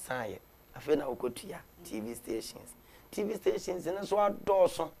ensan ye. Afi na okotua TV stations. TV stations na so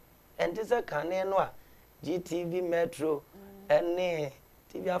adoso and this a caneno GTV Metro and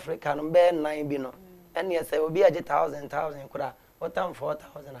TV Africa no be 9 bi no and yes obi age 1000 kura what am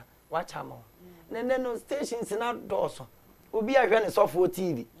 4000 watch am then no stations na doso obi ahwe ne sofo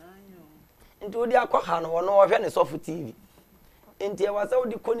TV nti odi akwa no wono ohwe ne sofo TV nti e wasa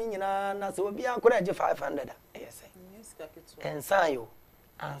odi koni nyina na se obi ankora age 500 yes and sayo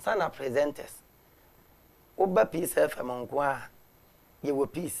and sana presenters oba Piesie FM nko a ye wo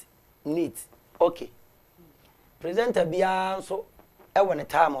peace neat okay presenter bia so e won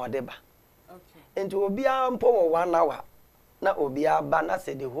time odeba okay enti obi ampo wo 1 hour na obi aba na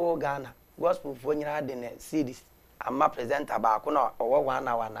se the whole Ghana gospel fo nyina de ne series ama presenter ba ko na owo 1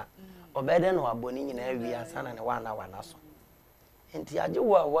 hour na obede no aboni nyina awi asana ne 1 hour na so enti age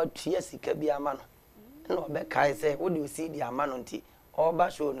wo tua sika bia ama no na obe kai se wo de CD ama no nti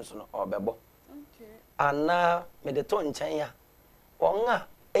oba show no so no obebo okay ana me de to nchen ya wonga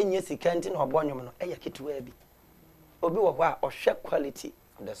enye sika nti na obonyom no eya ketewa bi obi wo ho a ohwe quality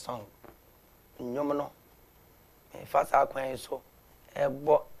of the song nyom no fast akwan so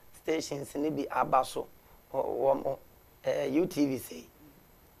ebo stations ni bi abaso UTV say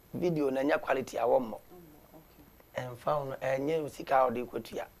video na nya quality awommo and found enye sika odi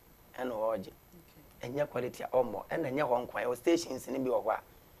kotua eno oje enya quality awommo and enya ho nkwan stations ni bi wo ho a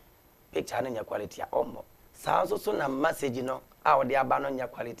picture na nya quality awommo saa so na message no a odi aba no nya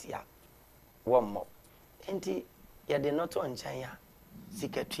quality a wommo enti ya de not on chanya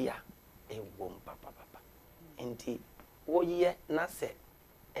sikatua ewom papa enti wo ye na se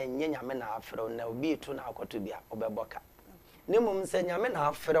enye nyame na afrew na obi tu na akoto bia obeboka nemum se nyame na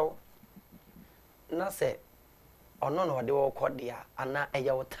afrew na se ono no de wo kodia ana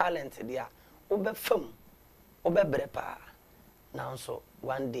eye wo talent dia obefam obebre pa na nso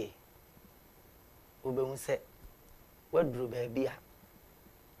one day obehun se wadru ba bia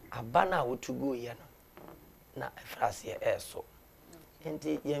abana wotugo ye no na efrase eso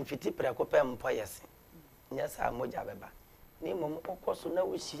enti yemfiti preko pempo yesi nyasa moja beba ni mom okoso na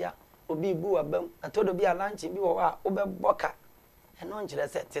wohia obi bu abam atodo bi alanche bi wo a obeboka eno nkire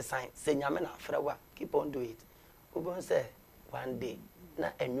se tesan se nyame na afrewa keep on do it obon se one day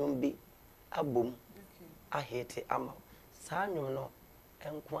na enwom bi abom ahete ama saa nwom no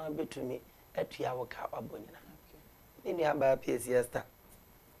enko abetumi atua wo ka abonyina ni ni aba Piesie star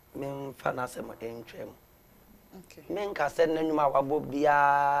men fa na se mo entwem okay men ka se na nwuma wabo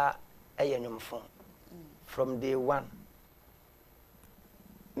bia eye nwom fon from day 1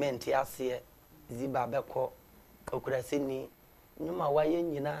 men ti ase ziba beko okura seni nwuma waye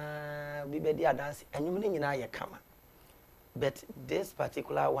nyina bi be dia dance enwum ni nyina ye kama but this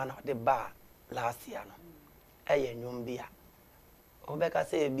particular one of the bar last year no eye nwum bia obeka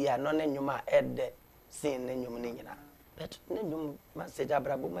se bia no ne nwuma ede sin ne nwum ni nyina but ne nwum message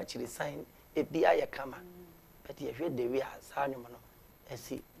abrabo ma chiri sign e bia ye kama but ye hwe de wi sa nwum no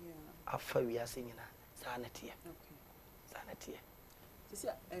esi afa wi ase nyina sanatie okay sanatie this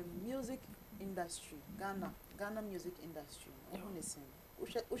music industry Ghana music industry honestly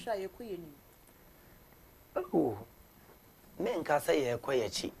usha yekoye ni oh men ka say yekoye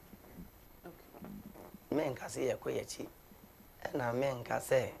chi okay men ka say yekoye chi na men ka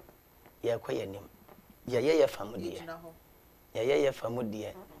say yekoye nim ye famudie ye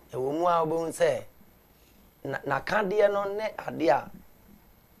famudie e wo mu a obon say na kande no ne ade a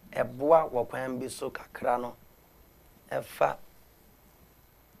eboa wokwan bi so kakra no efa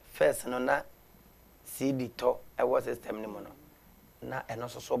first no na CD to ewo system ni mo no na eno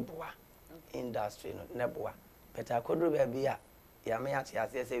so boa industry no ne boa but akodru ba bia ya me ate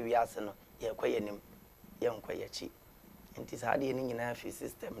ase se wi ase no ye kwaye nim ye nkwaye chi nti sa ade ni nyina fi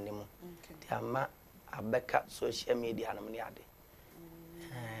system ni mo ti ama abeka social media no ni ade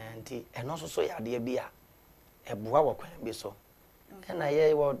nti eno so ya ade bia eboa wokwan bi so na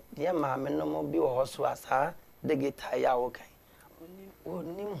ye wo ye ma me no mo bi wo so asa de guitar ya wo kan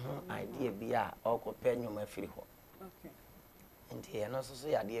oni ho idea bia okope nyoma firi ho okay nti ye no so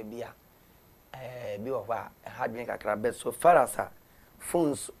ya de bia bi wo ho a hadwen kakra be so far as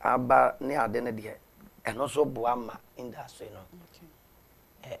phones aba ne ade ne de eno so boa ma industry no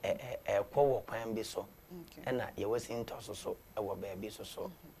okay ko wo kwan bi so okay na ye wasi nto so e wo ba bi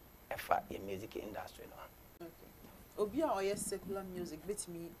so e fa ye music industry no obi a oye secular music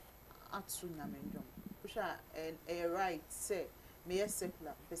betimi atu nyamendom pusha right say me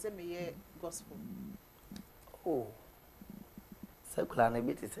secular say me gospel oh secular na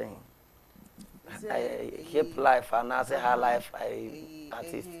bit saying hip life and as a high life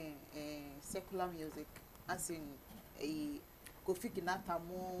artist secular music as in Kofi Kinata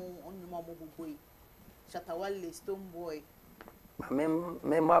mo onuma mo boy Shatawale Stone Boy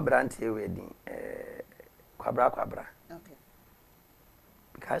Memo brandy wedding. Kwabra. Okay.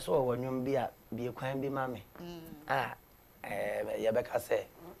 Because when you be a quine be mammy. Yabeka say,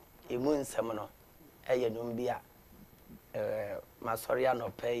 a moon seminal, a yumbia.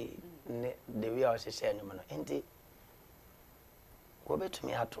 Masoriano pay the way I say, no, indeed. Go bet to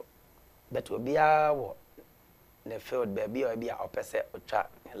me at all. But will be our the field baby or be a opposite or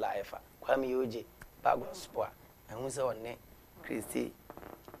trap in life. Kwame Uji, Bagos Sport, and we saw ne Christy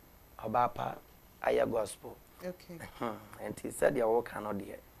Obapa, Aya Gospel. Okay. And he said, your work cannot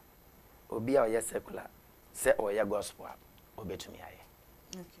dear. Obi or yes secular, say or your gospel, obey to me.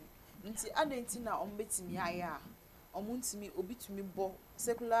 Okay. Nti adenti na ombeti mi aya. Omunti mi obi to me bo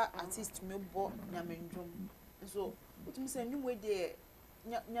secular artist to me bo nyamendwom. So, utumi say nwum de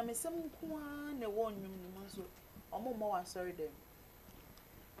nyamesem kwa na wo nwum ni so. Omo wa sorry dem.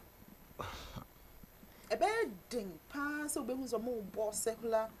 Ebe ding pa so be hu so mo bo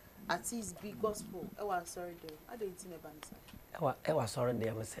secular artist big gospel. E wa sorry dem. Adenti na banisa. Ewa sorry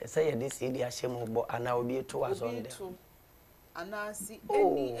dem say ye this idi ashemu bo ana obi to wa sorry dem. Ana si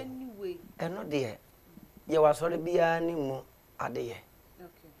anyway. Eno de ye wa sorry bia ni mu ade ye.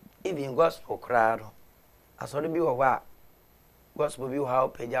 Okay. Even gospel crowd. Asori bi wo wa gospel bi wo ha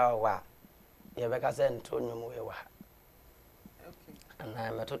opeja wo wa. Ye beka say nto nyum we wa. Okay.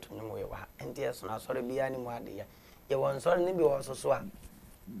 Ana metoto nyum we wa. Enti eso na asori bia ni mu ade ye. Ye won sorry ni bi wo so a.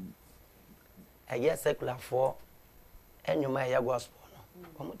 Eye secular for enyuma ye gospel no.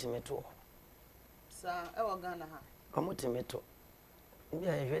 Omutimeto. Sa e wo Ghana ha. Omutimeto. Bi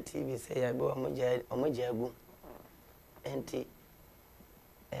a hwe TV say ya bi omoja agu. Enti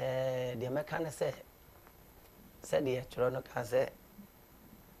the mechanic said the chrono can say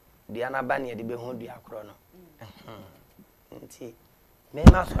the anabani de be hu dua kro no. Nti me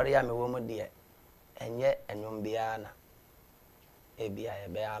ma sori ya me wo mo de enye enwom bia na ebia ye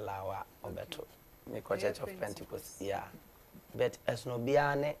be alawa obeto me ko Church of Pentecost yeah. But as no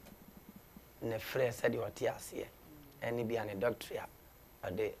bia ne frere said the oti ase eni bia ne doctor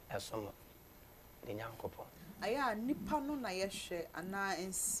ade esomo de nyankopon aya nipa no na yehwe ana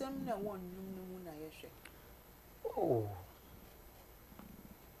ensem na won num na yehwe. Oh.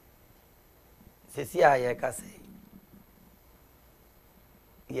 Sisi aye ka say.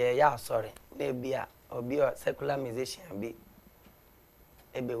 Yeah, sorry. Maybe obi a secular musician be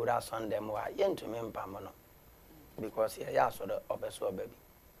ebe wura Sunday mo a yentumi mpamo no. Because yeah so the obeso baby.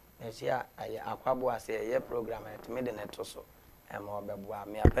 Esia aye akwabo ase ye program et me de neto so em obeboa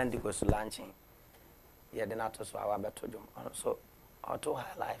me Pentecost launching. Yeah, the not so our better jump so auto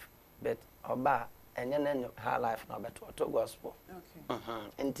high life, but oba and then high life no better auto gospel. Okay.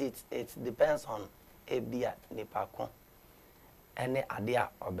 And it depends on a beer nipako any idea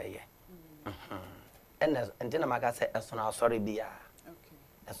obey. And then I say as soon sorry beer. Okay.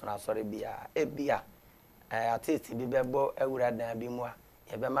 As soon sorry beer a beer artist be bebo e wura dan bi mu a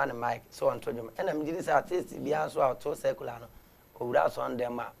ye be man mic so on to jump and I'm this artist be so auto secular no owura son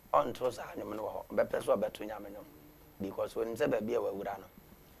dem a on to sa nyum no be peso beto nyamenyum because when say ba bia wa wura no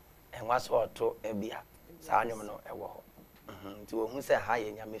en wa so to e bia sa nyum no e wo ho nti wo hu say ha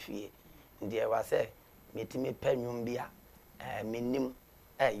ye nyame fie ndi e wa say metimi panyum bia menim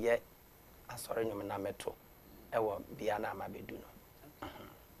ye asore nyum na meto e wo bia na ma bedu no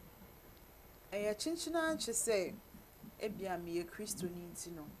chinchina nche say e bia me ye Christo ni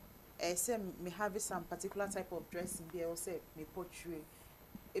nti no say me have some particular type of dressing be or say me portrait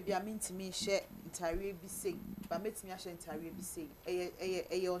ebi aminti me share ntare bi say ba metimi a share ntare bi say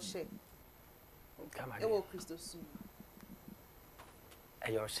o share come on e wo Christo su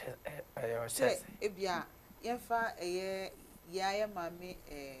your share ebi a yenfa ya mame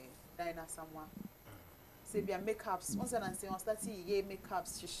dina samwa say bia makeups once and say on start ye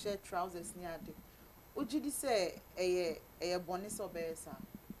makeups she share trousers ni ade ojidi say boni so be sa.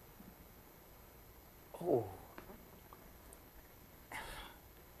 Oh.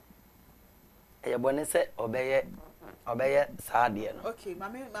 Eye bone se obeye saade no. Okay,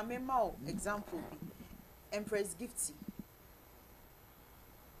 mame ma example bi. Empress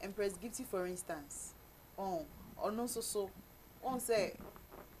Gifty for instance. Ono so on say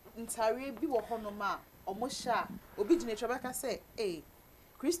ntare bi wo hono ma omo sha obi gine trabaka say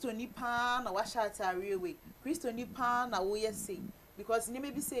Christo ni pa na wa sha tare we. Christo ni pa na wo yesi because ni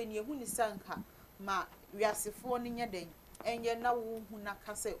maybe say ni ehu ni sanka ma wiasefo ni nya den enye na wo hu na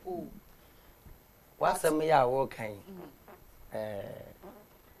ka say wasam ya wo kan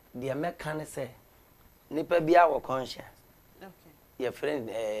the mechanic say nipa bia wo conscience okay your friend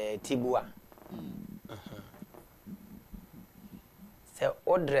Tibua say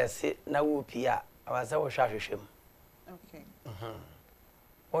o dress na wo pia awase wo hwahwehwem okay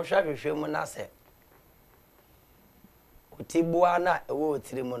Wo hwa hwehwe mu na se otibua na ewo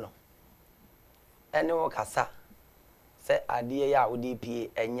otiri mu no ene wo kasa se ade ya wodi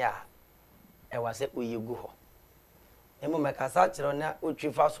pie enya ewa se oyigu ho emu mekasa kiro na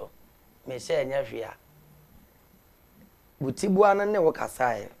otwifa so me hye enya hwe a otibua na ne wo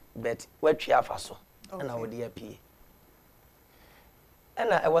kasa e bet watwi afa so na wodi apie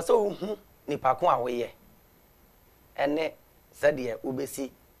ena ewa se ohu nipa ko a wo ye ene sɛdeɛ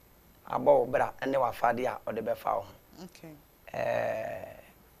ubesi abɔ bra ene wafade a ɔde bɛfa wo. Okay.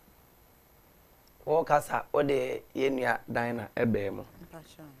 Wo kasa ode yenua dan na ebe mu.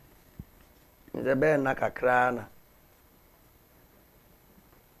 Mpacha. Nze be na kakra na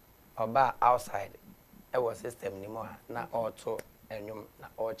oba outside ewo system ni mo na auto enwum na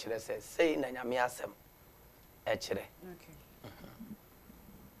o kire sei na nyame asem e kire. Okay.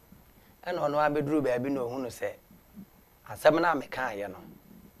 Ena ono abeduru ba bi na ohunu se asem na meka ye no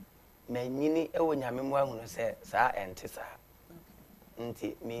manyini ewo nyame mu ahunu se saa ente saa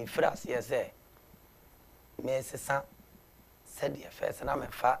nti me frase se me sesa said first na me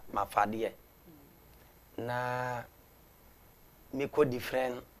fa mafade na me ko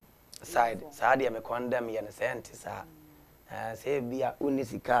different side saa de me condemn ye ne se ente saa se bia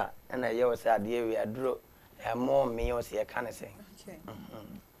unisika na ye wo sa de wi aduro mo me yo se ka ne se. Okay.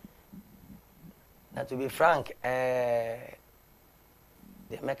 Now to be frank, the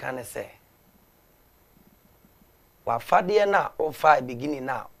mechanic say, what Fadia now, or 5 beginning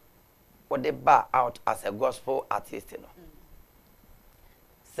now, what they bar out as a gospel artist.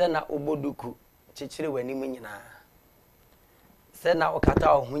 Sena Oboduku, Chichiri when you mean, Sena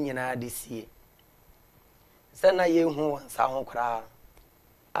Okata Hunina this year. Sena ye who sound crowd,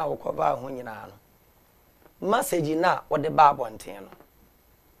 I will cover Hunina. Message now, what the bar wanting.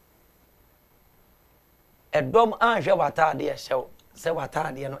 Edom anhwe watade ye hyew se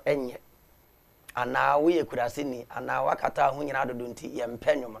watade no enye ana wo ye kurase ni ana wakata ho nyina dodo nti ye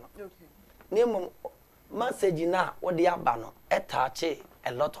mpenwom no. Okay. Nemu message na wo de aba no etache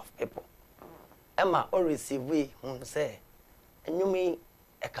a lot of people ema o receive hun se enwumi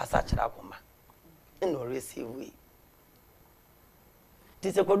e kasa kira koma no receive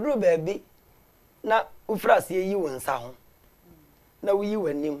ti se koduro ba bi na ufrase yi wo nsa ho na wo yi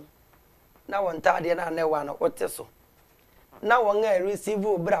wanim na won taade na ne wa no oteso na won a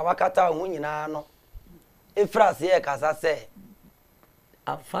receive bra wakata ho nyina no efrase ye kasa se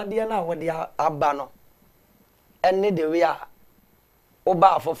afade na wo de aba no enne de we a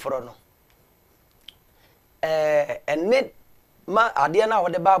oba afoforo no enne ma ade na wo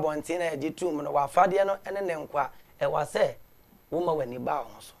de ba bontin na agi tum no wa afade no enne ne nkwa e wa se wo ma wani ba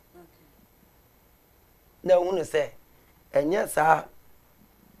ho so. Na hunu se enye sa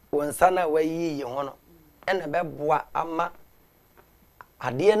wonsana wayi yi ho no ena beboa ama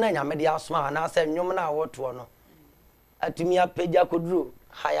ade na nyame de asoma na ase nwom na woto no atumi apagya koduro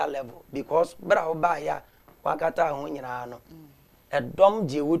higher level because bra wo ba ya wakata ho nyina no edom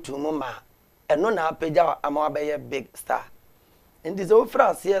je wotu mu ma eno na apagya ama abaye big star ndi so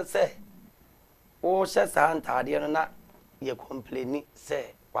frase se wo hye sa ntade no na ye complaini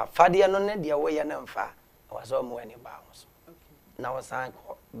se wa fade no ne de wo ye na mfa wa so mo ani ba ho so. Na wasan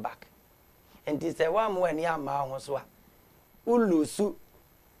ko back enti se wa mo ani ama ho so a ulusu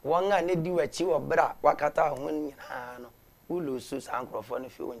wonga ne di wachi obra wakata ho nyina no ulusu sankrofo no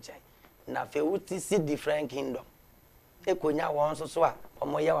fi wonchen na fe wuti si different kingdom ekonya won so a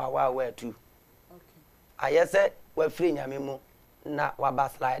omoye wa atu. Okay. Ayese wa free nyame mu na wa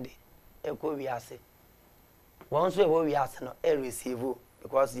baslide eko wiase won so e wo wiase no e receive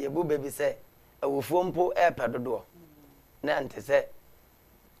because ye bu baby say awofo mpo e pedodo na ante se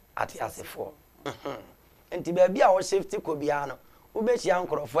ati asefo enti ba bia wo shift ko bia no wo be hia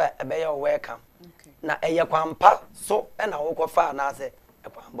nkrofo e be ye welcome. Okay. Na eye kwampa so e na wo kofa na ase e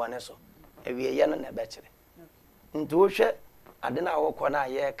kwambone so ewie ye no na be kire nti wo hwe ade na wo ko na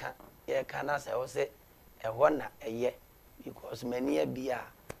ye ka na se wo se e ho na eye because mani abia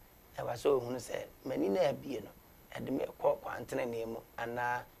e wa so hunu se mani na abie no e de me ko kwantene na emu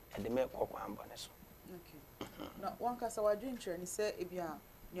ana e de me ko kwambone so. Okay. Na one kasa wa dwintwe ni se ebia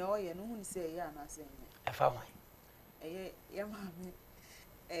ne o ye no hu ni se ya na se nye Efa wan eye ye ma me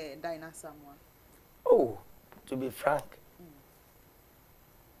dinosaur mo. Oh, to be frank,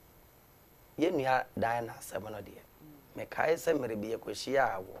 ye nua dinosaur no de me kai se mere bi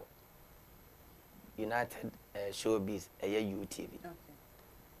ekohia awo United Showbiz UTV. Okay.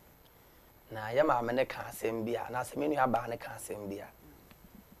 Na ye ma me ne ka asem bia na se me nua ba ne ka asem bia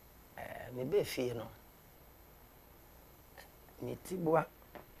me be fie no ni tibua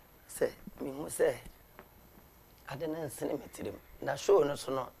se mi hu se ade na nsene metirim na show no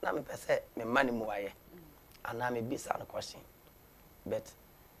so no na me pese me mani mu aye ana me bisa no question but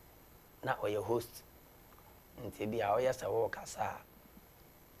na oye host nti bia oye se wo kasa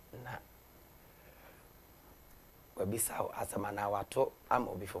na wabisa asama na wato am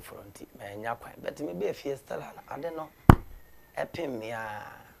obi foforo nti me nya kwan but me be fiesta la ade no epim me a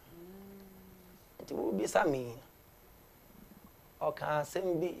nti wo bisa mi o ka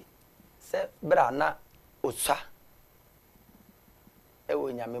sembi se bra na oswa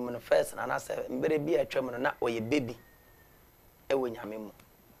ewo nyame mu no first na se mbere bi atwam no na oye baby ewo nyame mu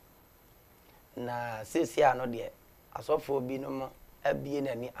na sesi ano de asofo bi no mo abie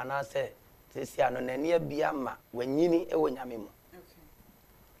nani ana se sesi ano nani abia ma wanyini ewo nyame mu okay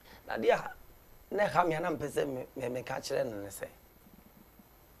na dia na ha me na mpese me ka kire no ne se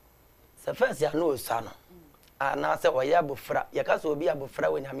first ya no oswa no ana se oye abofra ye ka so obi abofra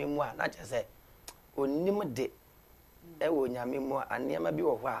wo nyame mu a na che se onim de ewo nyame mu a anema bi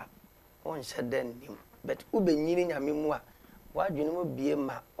wo ho a won hye den nim but ubenyini nyame mu a wadwene mu bie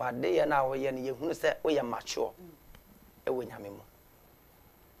ma wade ye na wo ye ne ye hunu se wo ye mature ewo nyame mu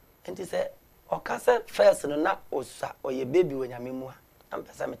enti se okase first no na osa oye baby wo nyame mu a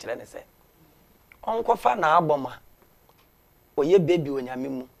ampesa me kire ne se onkofa na aboma oye baby wo nyame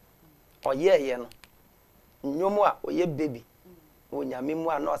mu oye ye no nyomu a oye baby wo nyame mu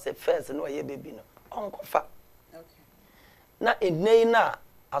a no se first no oye baby no onkofa okay na enei na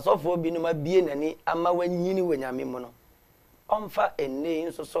asofo bi no ma bie nani ama wanyini wo nyame mu no onfa enei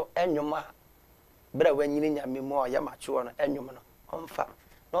nso so enwom a bra wanyini nyame mu oye macho no enwom no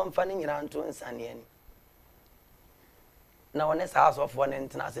onfa ni nyina nto nsane ani na wone sa asofo ne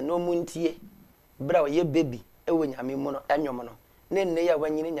ntena se no mu ntie bra oye baby ewo nyame mu no enwom no ne enei ya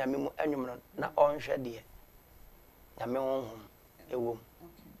wanyini nyame mu enwom no na onhwe de nyame honhom ewo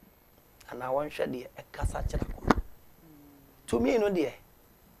ana wonhwe de ekasa kira ko to me no de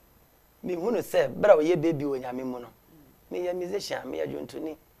me hunu se bra oye baby wo nyame mu no me ya musician me ya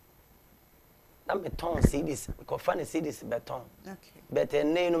jontuni na me ton CDs ko fa ne CDs beton okay but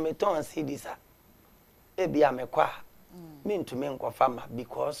enei no me ton CDs a e bia me kwa me ntumi nkofa ma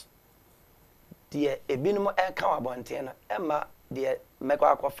because de ebinum e ka wabonten no e ma de me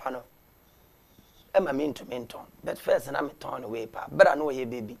kwa akofa no ema me ntumi nton but first na me ton we pa bra no ye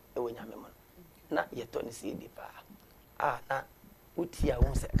baby e wo nyame mu na ye ton CD pa na utia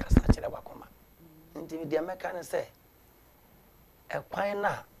won se kasa kire wakoma nti de me ka ne se ekwan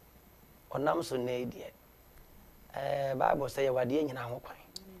na onam so na edie Bible say wade nyina ho kwan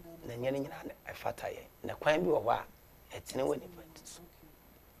na nyane nyina na efata ye na kwan bi wo wa etene woni so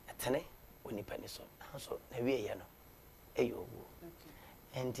etene woni pani so so na wie ye no eyo owu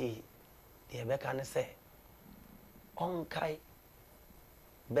enti de be ka ne se onkai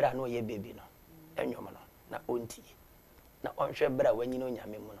bra no ye baby no enwom no na ontie na onhwe bra wanyina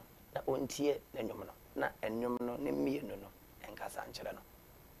onyame mu no na ontie na enwom no na enwom no ne mienu no enkasa nkyere no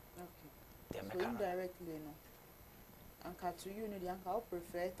okay de me directly no anka to you no the anka o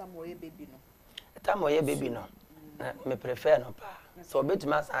prefer tamoye baby no na me prefer no pa so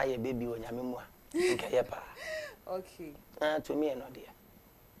obetima sa ye baby onyame mu a nka ye pa okay to me no dia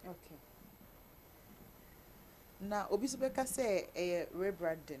okay na obi so beka say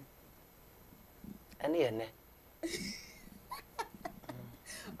rebranding ene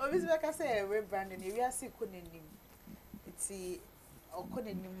obi so beka say rebranding e wi ase ko nanim iti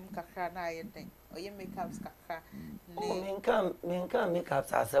okonenim kakra na ayeden oye makeups kakra ne menka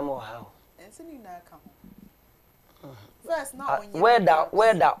makeups asemo ha ensini na aka ho first na onye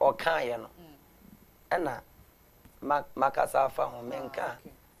where okan ye no na makasa fa ho menka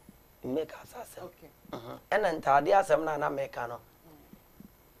makeups asem okay ena ntade asem na meka no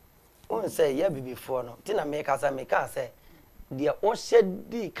on say ye before no ti na makasa meka say de o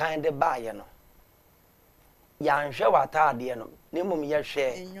shedi kind de ba ye no ya nhwe watade no ne mum ye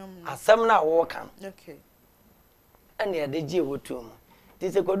hwe asem na wo kan okay ene ye de ji wotu mu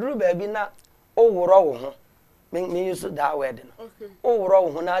ti se koduru ba bi na o woro wo ho me yusu da word no o woro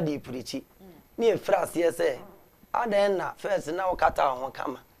wo ho na de preachi ne e frase ye se aden na first na wo kata ho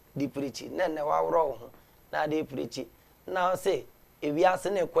kama di preachi ne wa woro wo ho na de preachi na say ewi ase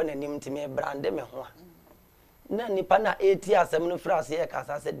ne ko nanim ti me brande me ho a na nipa na eti asem no frase ye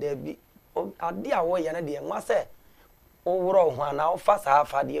kasa se da bi ade a wo ye na de nwa se o woro ho na o fa sa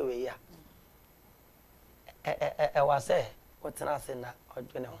afa de we ya wa se o tena se na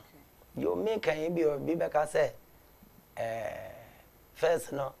odwene ho yo me kan bi be ka se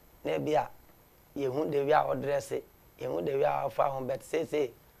first no na bia ye hu de wi a o dress ye hu de wi a fa ho bet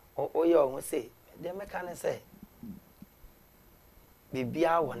say o ye o hu say de me kan se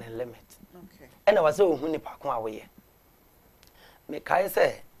bibia won a limit. Okay. And I was so huni pa ko awe. Me kai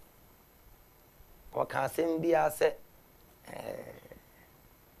say o kan sem bia say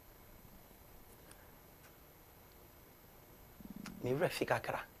me refi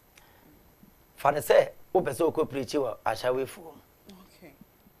kakra. For the say o pese o ko preach wa ashawe fu. Okay.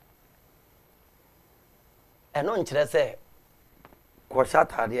 Eno nkyere say ko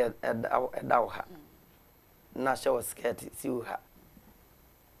shatade edawo ha. Na show skirt si u ha.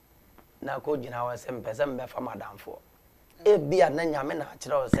 Na ko gina wa se mpese mbe fa madamfo. E bia na nyame na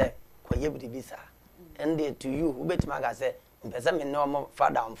kire o se ko ye bidibisa. Ende to you ubetima ga se mpese me no mo fa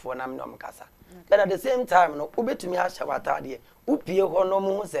damfo na me no mkasa. But at the same time no ubetumi ahya watade upie ho no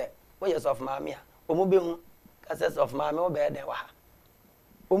mu se wo yes of maame a omu be hu ka se of maame wo be de wa ha.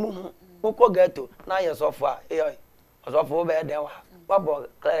 Omu hu ukọ gato na yes of a eh of wo be de wa ha. Wabo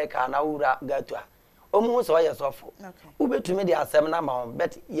cleric na wura gato a omu so yes of. Ubetumi de asem na ma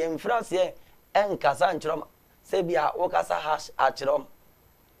but ye mfrance ye enkasa nchrom se bia wo kasa hash achrom.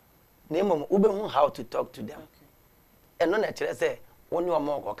 Nemom ubehu how to talk to them. Eno na kire se woni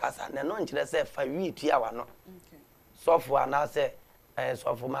omo ko kasa na no nkire se fa wi tu awa no. Sofu ana se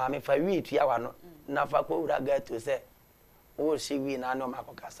sofu ma me fa wi tu awa no na fa ko wura gato se wo shi wi na no ma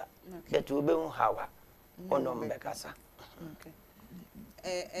ko kasa. But ubehu how ono mbe kasa.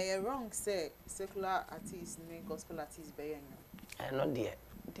 Okay. Wrong say secular artists ne gospel artists be yen. No de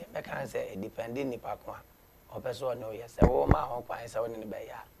me kan say depending ni pa ko a opeso no yes e wo ma ho kwan say woni ne be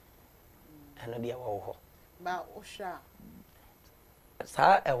ya. Eno de wo ho. Ba osha.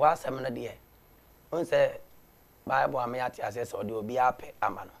 Sa e wa asem na de. On say Bible am ya ti ase so de obi ape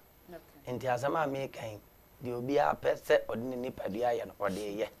ama no. Okay. Enti asem am e kan de obi ape se odini ni padua ye no ode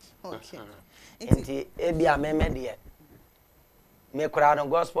ye. Okay. Enti e bia meme de me kura no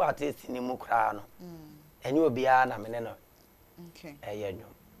gospel artist ni mu kura no. Enye obi a na me ne no. Okay. Eye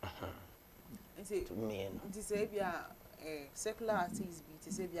nwom. Enti me no. Enti say bia secular artists be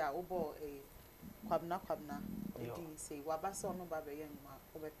to say bia obo kwabna odi say wabasa ono ba be yanuma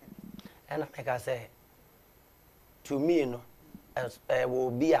obepen. And I make I say to me no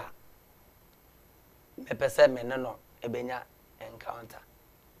will be a me pese me no ebenya encounter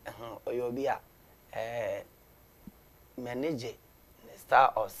or you be a manage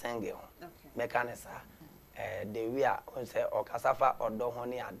star or singing mechanism the we are on say or casafa or do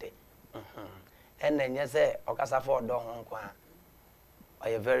honey ade and then you say or casafa or do hon kwa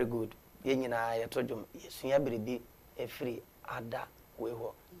are very good ye nyina ye tojum yesua biribi e free ada we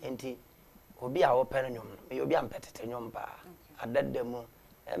ho enti obi a wo pere nyom me obi am petete nyom ba adada mu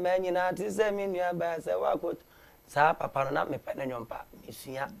e ma nyina ti se me nua ba se wa ko sa papa no na me pere nyom pa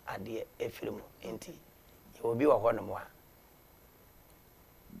mesua ade e free mu enti ye obi wo ho no mo a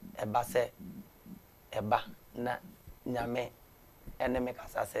e ba se e ba na nyame ene me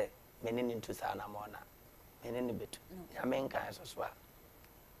kasa se me ni ntu sa na mo na me ni betu nyame nkan so so a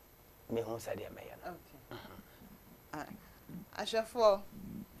me hu sa de me ya na okay ashafo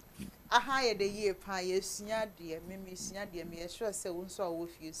aha ye de ye pa ye sua de me sua de me sure say wo nso a wo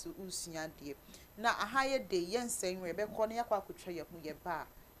fie so usua de na aha ye de ye nsen we be ko ne yakwa akotwa ye hu ye ba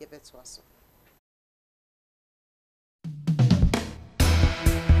ye beto aso.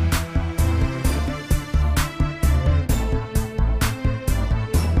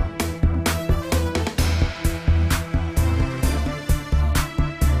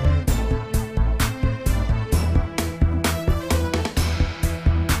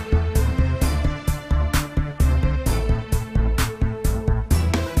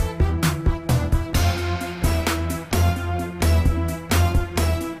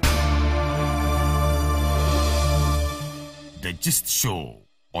 Gist Show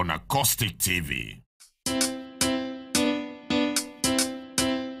on Acoustic TV.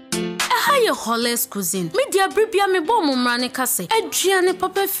 Your Holes Cuisine. Media bribia me bom mrane kase. Aduane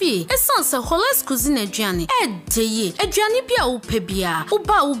papa fie. Esanse Holes Cuisine aduane. Edeye. Aduane bia wo pebia. Wo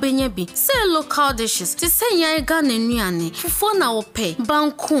ba wo benya bi. Say local dishes. Te say yan ga na nuane. Fufo na wo pe.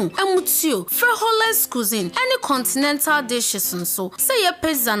 Banku, emutio. Fre Holes Cuisine. Any continental dishes nso. Say ye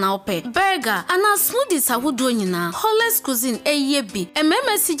pizza na wo pe. Burger, ana smoothies ahodo nyina. Holes Cuisine eye bi.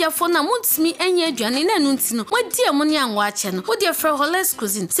 MMS jafo na mutimi enye aduane na nunti no. Wadi amone anwa ache no. Wo de Fre Holes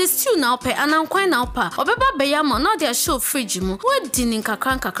Cuisine. Say stew na wo pe anankwan na opa obeba beya mo na dia show fridge mu wedi ni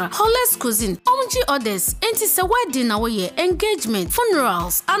nkakra Holes Cuisine omji orders enti se wedding na wo ye engagement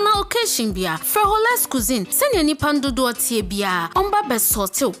funerals ana occasion bia Fre Holes Cuisine senya ni pandodo otie bia omba be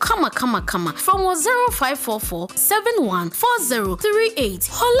sortel kama from 0544 714038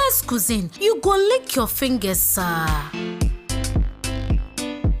 Holes Cuisine you go lick your fingers sir.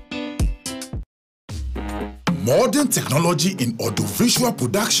 Modern technology in audiovisual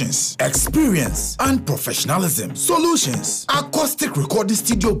productions, experience and professionalism, solutions. Acoustic Recording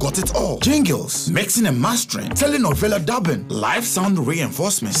Studio got it all. Jingles, mixing and mastering, telenovela dubbing, live sound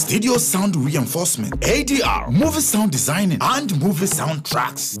reinforcement, studio sound reinforcement, ADR, movie sound designing, and movie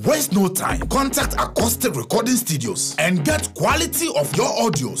soundtracks. Waste no time. Contact Acoustic Recording Studios and get quality of your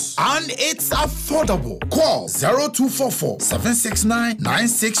audios. And it's affordable. Call 0244 769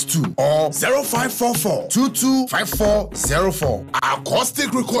 962 or 0544 225404.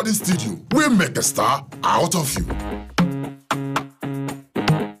 Acoustic Recording Studio. We make a star out of you.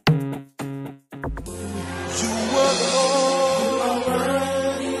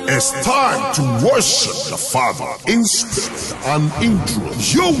 It's time to worship the Father in spirit and in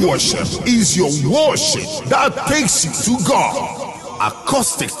truth. Your worship is your worship that takes you to God.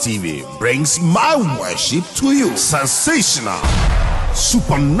 Acoustic TV brings my worship to you. Sensational,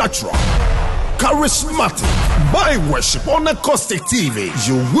 supernatural, charismatic. My worship on Acoustic TV.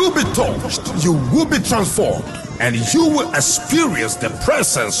 You will be touched, you will be transformed, and you will experience the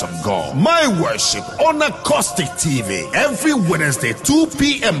presence of God. My worship on Acoustic TV every Wednesday 2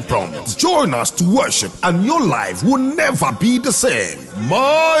 p.m. prompt. Join us to worship and your life will never be the same.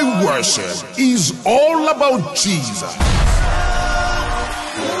 My worship is all about Jesus.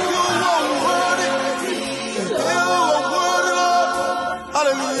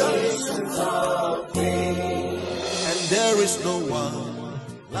 And there is no one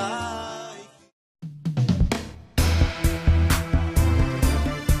like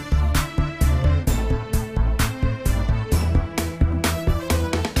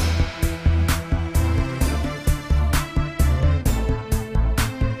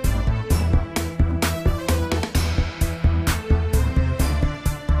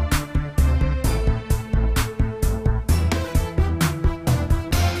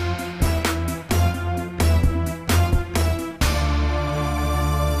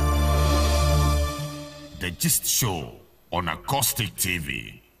Gist show on Acoustic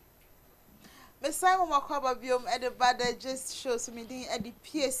TV. Miss Simon Makwaba biom at the bad just show so me ding at the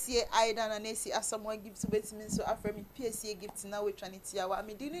Piesie Aidan and AC as someone gives to bet me so after me Piesie gifts now with Trinity. I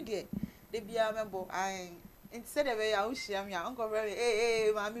mean, didn't they? They be a member. I instead of a Ushiamia, Uncle Ray,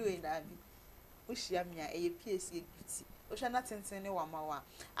 eh, Mammy, we that be Ushiamia, a Piesie gifts. Ocean nothing to anyone.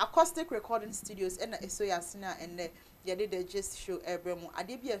 Acoustic Recording Studios and Esoyasina and the Yadid just show Ebremo.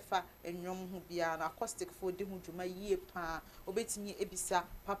 Adebia fa and Yom Hubia and acoustic for Dimujuma ye pa, obetini ebisa,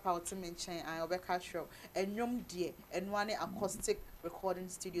 Papa Otimenchain, and Obeka show, and Yom dear, and one Acoustic Recording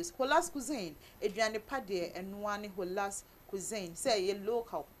Studios. Holas Cuisine, Adriane Padre, and one Holas Cuisine, say a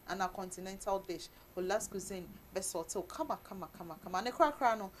local and a continental dish. Holas Cuisine, best sort of come. And a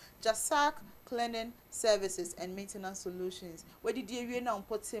crackrano, Jasak cleaning services and maintenance solutions. Where did you now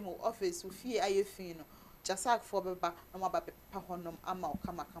put him office with fear ayefino? Jasak for baba, no maba pahonum ama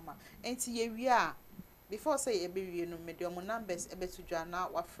kama. Enti ye we are before say a baby no medium numbers ebe to jana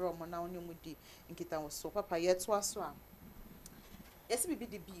wa from na only mudi in kita was so papa yet was one. Yes, be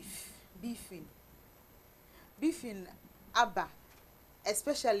the beefing abba,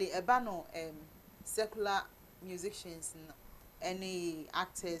 especially a bano secular musicians, any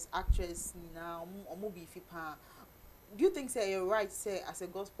actors, actresses now or movie fipa. Do you think say you're right say as a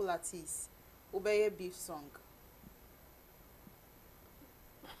gospel artist? Obey a beef song.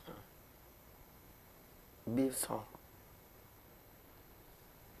 Beef song.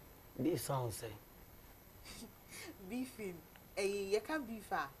 Beef song say. Beefing. You can't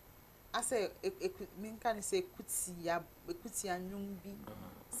beef. I say, mean can say kuti and young bee.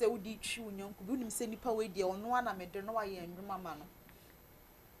 Say, would you chew young? Couldn't say nipa way dear on one. I made no way and mamma.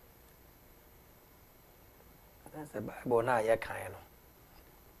 That's a Bible now, ya kind.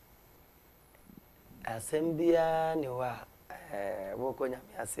 Asembia ni wa woko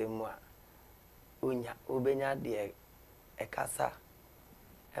nyame asemu a unya obenya de ekasa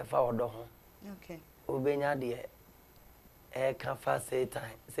efa odo ho okay obenya de kafa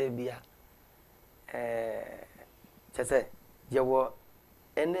satan se bia chese yewo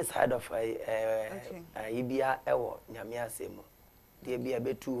any side of ibia ewo nyame asemu de bia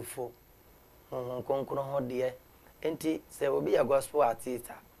betu fo konkron ho de enti se obi ya gospel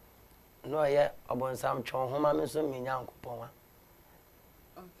artist no ye obonsam twon homa me so menya nkopon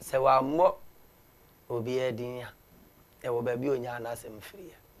se wa mo obi edin ya e wo ba bi onya na asem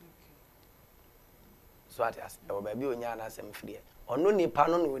free so atias e wo ba bi onya na asem free ono nipa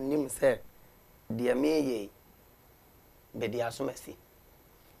no no nim se de meye be dia so masi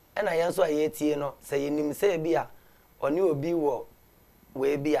e na yenso aye tie no se yenim se bia oni obi wo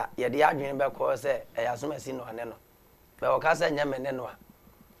we bia ye de adwen be ko se e ya so masi no ane no be o ka se nya mene no a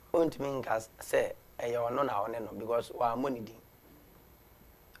ontimi nka se no na one no because wa money din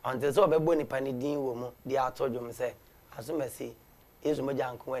until so be boni pani din wo mu dia atodwom say asomasi yesu mo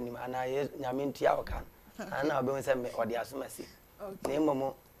janko anim ana nyame ntia oka ana obe say me odi asomasi na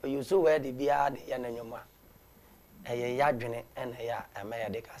emomo you so where the bia de ya na nwoma eye ya dwene ena ya amaya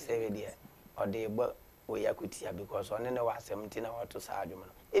de ka say we de odi gbo wo ya kutia because one ne wa asem nti na wato sa adwom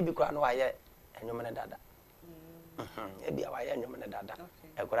no ebi kwa no aye enwom ne dada ebi awa ye nwom ne dada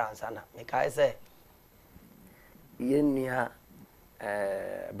ekura ansana me kai say yenia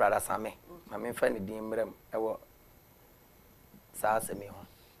brother Sammy mame fa ne din mrem ewo sa asemi ho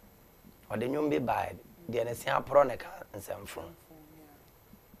ode nwom bi bae de ne sia pro ne ka nsemfo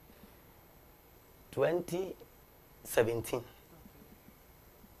 2017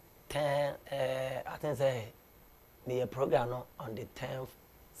 I think say the program no on the 10th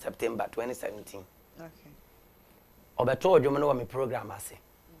September 2017 okay obeto odwom no me program ase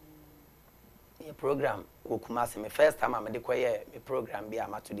the program okumase me first time am de koye me program bi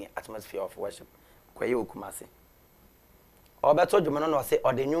amato the atmosphere of worship koye okumase obeto odwom no say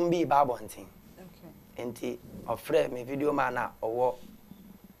ode nwom bi ba bontin okay enti ofre me video man na owo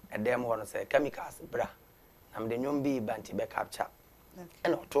edem wono say chemicals bra na me de nwom bi banti be capture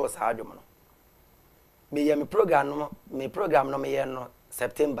and oto sa adwom no me ye me program no me ye no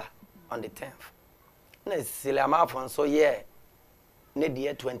September on the 10th na sile amafon so ye ne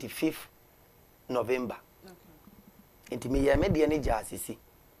die 25th November okay enti me ye me die ne jasisi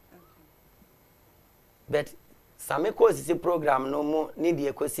okay but same ko sisi program no mu ne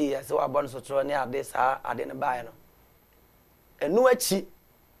die kosi ye so abon so tro ne ade sa ade ne bae no enu achi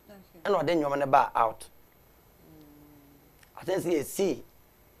okay and ode nwom ne ba out I think see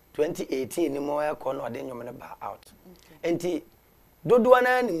 2018 ni mo e ko no ade nwom ne ba out okay enti dodo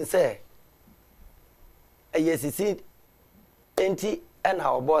na nim say ayesisi enti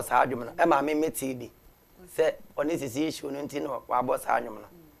ena obo sa adwom no e ma me metidi se oni sisi issue no enti no wa boss adwom no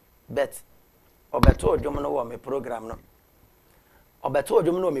bet obeto odwom no wo me program no obeto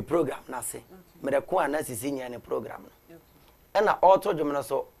odwom no me program na se me de ko ana sisi nya ne program no ena auto odwom no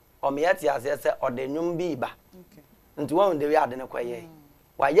so o me yati ase se ode nwom bi ba nti won de wi ade ne kwaye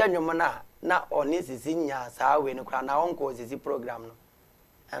wa ye nwom na oni sisi nya sa we ne kwa na onko sisi program no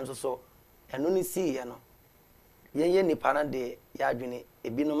enso so enu ni si ye no ye nipa na de ya adwene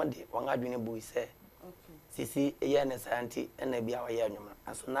ebinom de won adwene bu ise okay sisi ye ne santi na bia wa ye nwom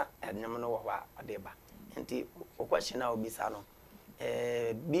aso na nwom no wo wa ade ba nti o question na obisa no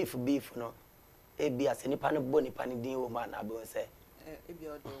beef no ebi ase nipa no bo nipa ne din wo ma na bo se ebi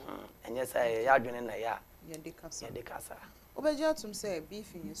odo enye say ya adwene na ya ye de kasa obeje atum say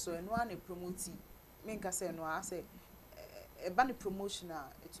beef yin so eno an promote me nka say eno a say e ba ne promotion a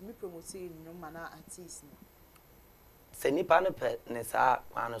etumi promote no mana artist no se nipa no pe ne sa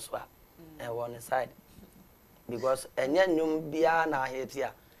kwano so a e won side because enya nyum bia na hate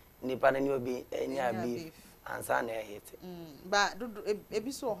a nipa ne obi enya beef ansa na hate ba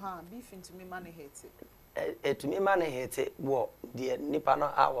ebi so ha beef ntumi ma ne hate etumi ma ne hate wo de nipa no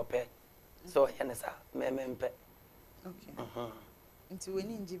a wo pe so ye ne sa memempe okay nti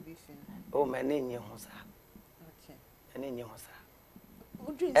weni nji beef o me ne nyi ho sa okay ene nyi ho sa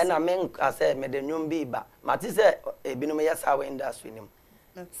ena men ase me de nwom bi ba mati se ebinom ya sawe industry nim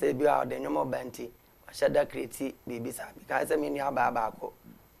se bi a de nwom banti ashada create bibi sa bi ka se me ni aba ba ko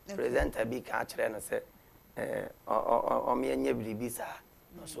presenter bi ka kire no se o me nya bibi sa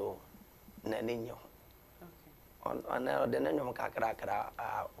no so na ne nyi ho okay ona de nwom kakra kra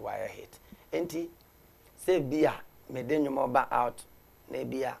wa ya hit enti se bi a me de nwom ba out na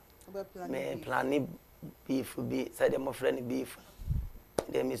bi a me plan beef bi say dem mo friend beef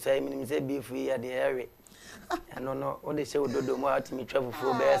dem say me say beef ya de ere eno no o de say ododo mo atimi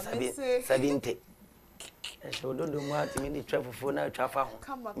trafufu be 70 e say ododo mo atimi de trafufu na trafa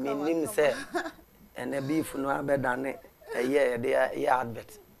ho me nim say ene beef no abedane eye de ya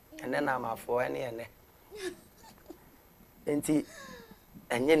advert ene na amafo ene ene enti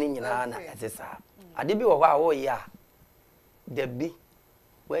enye ni nyina na etesa ade bi wo hwa wo ya de bi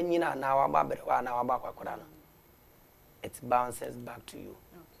when you na wa babere wa na wa bakwakoda no it bounces back to you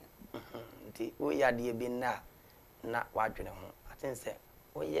okay nti o ya de bi na wa dwene ho atin se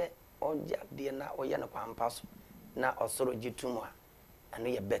o ye o ja de na o ye no kwampa so na osoro gitumu a anu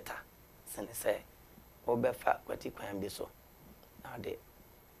ye better sene se o be fa kwati kwan bi so na de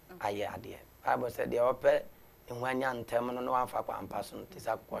aye ade bible said de ope enwanya ntem no no amfa kwampa so nti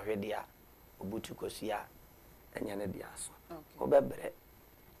sa kwahwede a obutu kosia enya ne dia so o be bere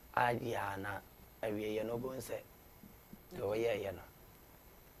adia na awiye no bo nse do ye no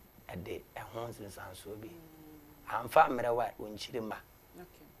ade ehon sinsan so bi amfa mrewa onchirima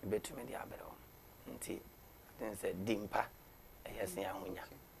okay betumi dia abere nti then say dimpa eyesin ahonya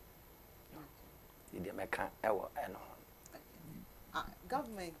the meka ewo eno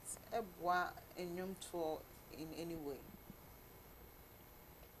government ebwa enyum to in any way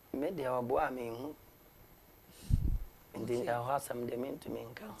media obo am hu ndi I have some them to me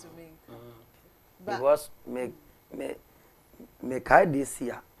because me kai this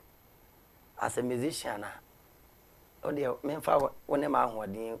year as a musician o de me fa wona ma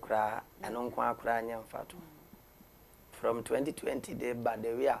hodin kura eno nko akura nya mfato from 2020 day but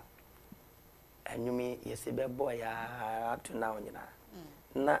the way anyumi yesebe boy ya to now nyina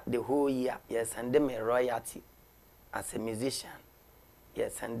na the whole year yes and me royalty as a musician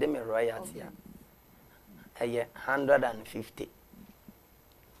yes and me royalty okay. 150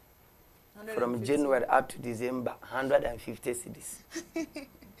 from January up to December 150 cedis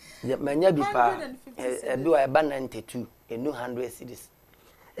manya bi pa e do eba 92 enu 100 cedis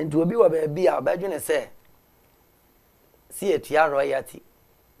enti obi wo ba bi a obadwene se see etia royalty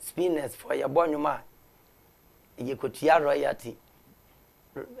spinners for your bonuma ye kotia royalty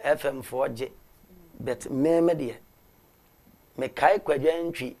FM 4G but me de me kai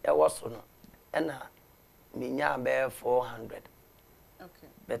kwadwantwi e woso no na me nya be 400 okay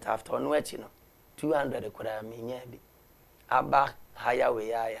but after no echi no 200 kwara me nya bi aba higher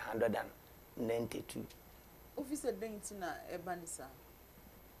way 192 officer denti na ebanisa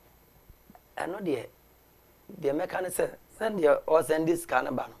ano de mechanic send your or send this kind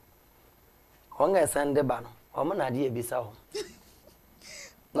of ban honga send the ban o mo na de ebisa ho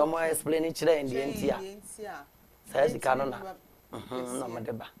no more explain chire in the entia says the canon no mo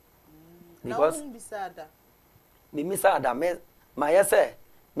de ba because me misada me my say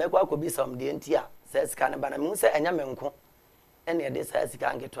me kwa ko bi some the entia says kind of ban me say enya me nko ene de says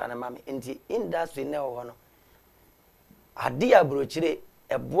kan geto ana mama enti industry ne ho no ade abro chire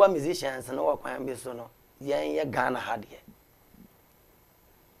eboa musicians no wakwan bi so no yen ye Ghana hade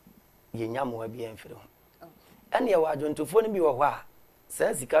ye nyamoa bi enfire ho ene ye wadwontofo no bi wo ho a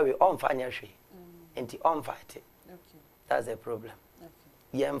says ka we on fa nya hwe enti on fight okay that's a problem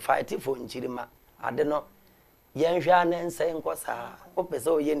okay yen fight for nchirima ade no yen hwa na nse nkosa opese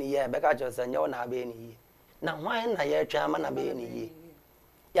oye ni ye be ka chose nya na be ni ye na hwan na ye twa ama na be ni ye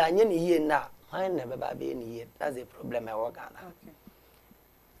ya nye ni ye na hwan na be ba be ni ye that's a problem e wo Ghana okay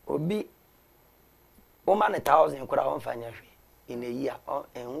obi woman 1000 kura on fanya hwe in a year on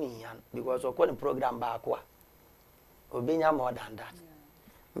enhuyan because of the program ba akwa obi nya more than that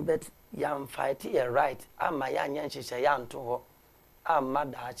but yam fight your right ama ya nya nhihye ya nto ho ama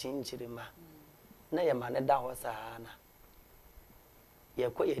da chinchirima na ye mane da ho sana ye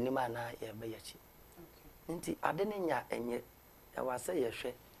ko ye nima na ye be yachi nti ade ne nya enye e wase ye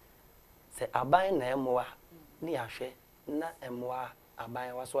hwe se aban na emoa ne ya hwe na emoa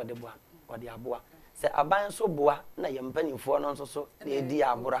aban waso de boa ode aboa se aban so boa na ye mpanifo no nso so na edi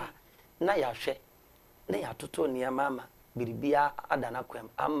abura na ya hwe na ya toto ne mama biribia adana kwem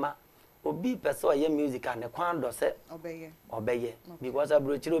ama obi pese ye music and kwan do se obeye because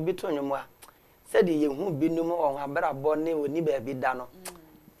abrochire obi to nwom a se de ye hu binum o abrabo ne oni ba bi da no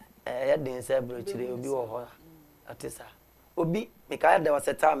ye den se abrochire obi wo ho atisa obi meka de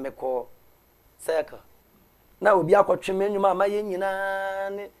waseta meko circle na obi akotwe nwom ama ye nyina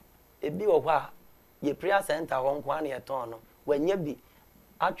ne ebi wo ho a ye prayer center ho nkwa na ye ton no wanya bi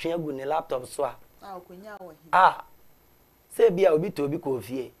atwe agu ne laptop so a okonya wo hi se bia obi to obi ko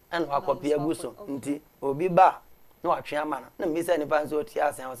fie ana akopia gu so nti obi ba na atwe ama na me se ni fan so tia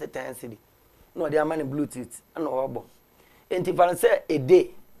asen o se 10 cedi na odi ama ne bluetooth ana obo enti fan se a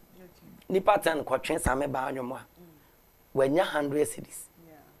day ni pattern ko twen Sammy Baah anwom a wanya 100 cedis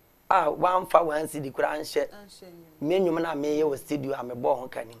one fa 1 cedi kura anhye me nwom na me ye wo studio a me bo ho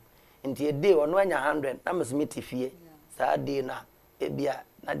kanim nti a day ono anya 100 na me smith fie sa day na ebia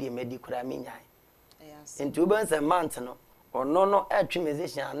na de medi kura me nyan enti oban se month no ono no atwe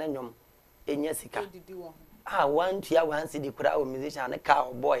musician na nwom enya sika one tia 1 cedi kura o musician na ka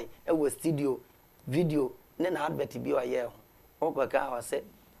o boy e wo studio video ne na advert bi o ye ho o ka o se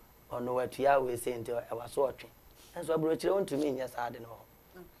ono watua we se enti e waso otwe enso abrochire ontumi enya saade no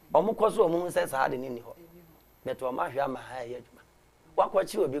omukoso omu se saade ni ho beto o ma hwe ama ha ye adwuma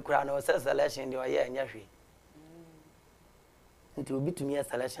wakwachi obi kura na o se selection de o ye enya hwe nti obi tumi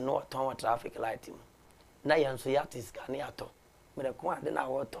selection no ton traffic light mu na yanso ya tiska ne ato mere ko ade na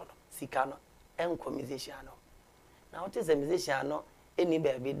wo to no sika no enko musician no na what is a musician no eni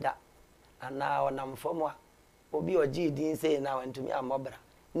ba bi da ana onam fomo a obi oji din sei na wantumi amobra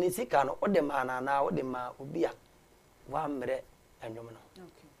ni sika no ode ma na ode ma obi a wa mere anwom no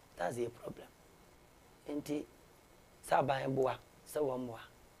okay that's a problem enti saban boa se wo moa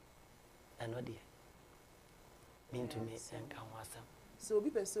eno de mean to me and can wasam. So be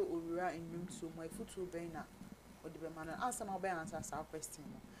person owura in room so my futu ben na odi be man answer na be answer our question.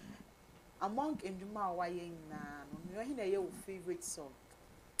 Among nduma wa yen na no he na your favorite song?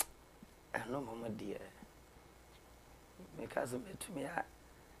 No mama dear. Because me to me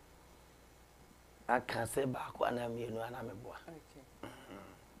I can say back when I'm you know and I'm a boy. Okay.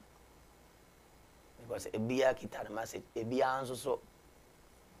 Because a beer kita the message a beer answer so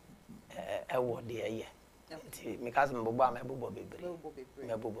word there yeah. Because me boba me bobo bebre.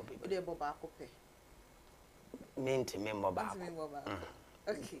 Me bobo bebre. Ode boba akope. Mean to me boba.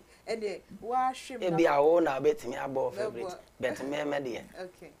 Okay. And the wa shim na. E bia wo na bet me abo favorite. Bet me me there.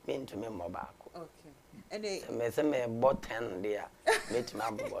 Okay. Mean to me boba. Okay. And the me say me bought 10 there. Bet me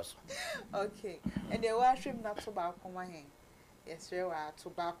abo so. Okay. And the wa shim na to ba akoma hen. Yes, we wa to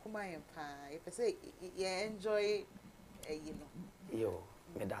ba akoma hen pa. If say you enjoy you know. Yo,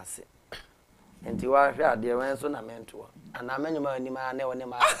 me that's it. Enti wa hwe ade wen so na mento ana manyuma ni ma na woni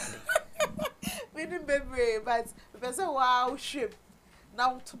ma we didn't be but person wow ship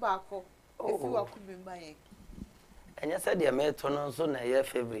now tobacco if you are coming by enya said de meto no so na your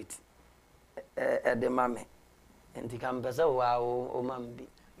favorite de mame enti kam person wow o mam bi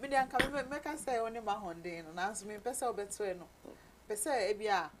me dey kam me can say oni ma honden no na so me person obeto no person e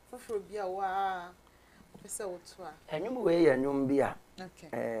bia foforo bia wa person woto a enyum we ye enyum bia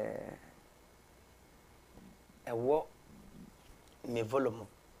okay ewo me volume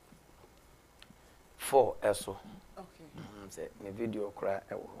 4 eso okay say me video kra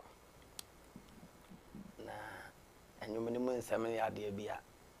ewo na enyum ni mu nsam ya de bia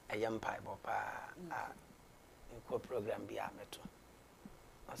eyempai bo pa ko program bia meto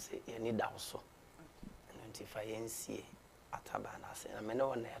o say ye ni dawo so nti fa yensie ataba na say na me ne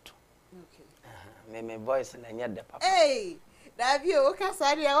wona eto okay me voice na nya de papa hey Davi o ka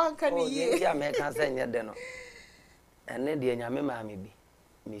sari ya wan kan yi o dia me kan say nya de no ene de nyame maame bi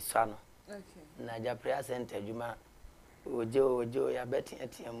mi swa no okay na ja prayer center adwuma ojo ya beti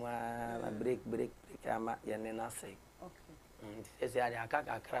etiam na break ama ye ne na say okay say ari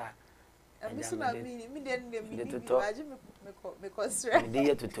akaka kra so na mi de mi baji me konsra de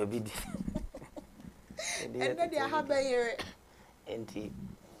ye to bi di ene de ha ba yere enti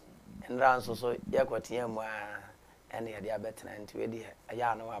enran so ye kwatia mu ene ye de abetena enti we de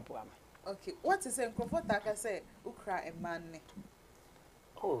ya na wapo am. Okay, what is in comfortaka say ukra e man ne?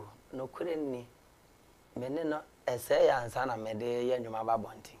 Oh, no kurenni. Mene no ese ya ansa na mede ye nwuma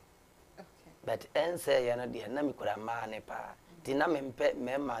babonti. Okay. But ense ye no de na mi kura ma ne pa. Ti na mempe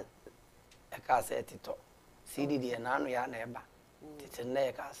mema e cassette to. CD de na anu ya na eba. Ti na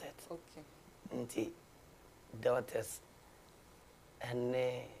e cassette. Okay. Nti daughters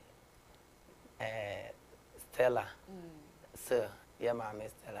ene Stella. Sir, ya ma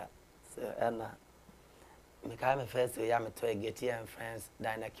Stella. So Anna me ka me first ya me to get here and friends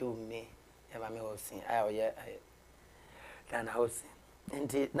Dana kill me ya ma me housing I oye Dana housing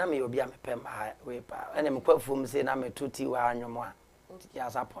enti na me obi a me pem we pa ene me kwafum say na me tuti wa anwomo a ya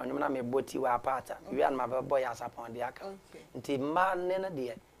sapon anwomo na me boti wa apata we an ma boy ya sapon de aka enti ma ne na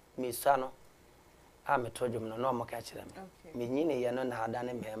de me sua no a me tojum no no mo ka kire me nyine ye no na ada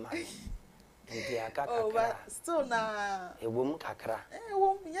ne me ma enti aka kakra oh but still na ewom kakra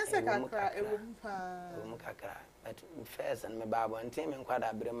ewom yes kakra ewom pa ewom kakra but first and me babo enti me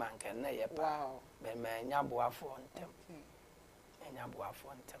nkwada bre man ken na ye pa wow me nya boafo ntem okay nya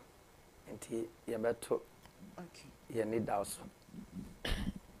boafo ntem enti ye beto okay ye need also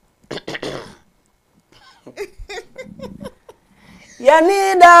ye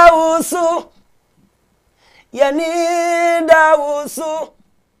need also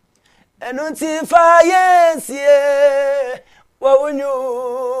enunti fa yesie wa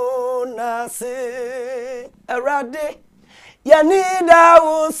wonyu nase erade yani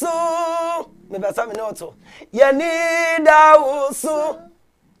dawusu me besa me noto yani dawusu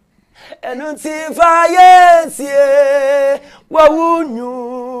enunti fa yesie wa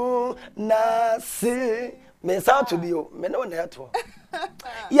wonyu nase me sound to be o me no na eto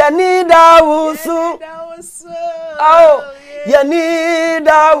yani dawusu oh yani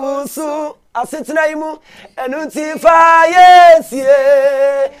dawusu asetina imu enunti fa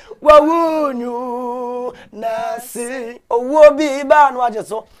yesie wa wunyu nasi owo bi ba no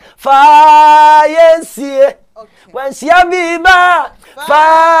ajeso fa yesie wansia bi ba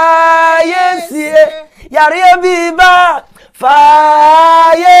fa yesie yare bi ba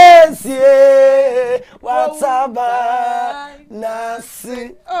fa yesie wataba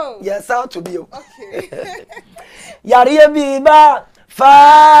nasi yes how to be okay yare biba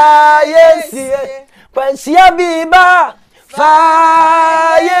fa yesie kwansia biba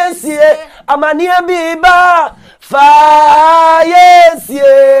fa yesie amania biba Yes,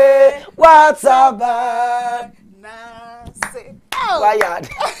 yeah. What's up? Why yard?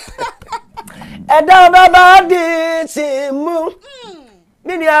 Baba di chimu.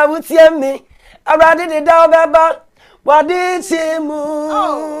 Mini awutie mi. Abadi di baba. Wadi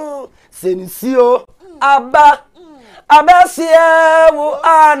chimu. Senisio aba. Abasie wu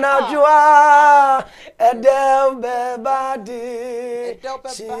anajua. Baba di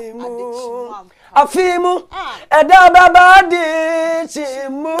chimu. Afimu. Baba di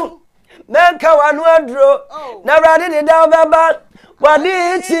chimu. Menka wanu adro. Nabadi di baba.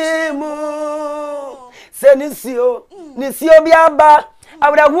 Wadi chimu. Senisio. Nisio biaba.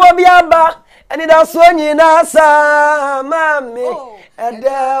 Abra huo biaba. Eni da sonyi na sa mami.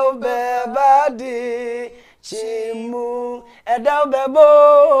 Baba di chimu.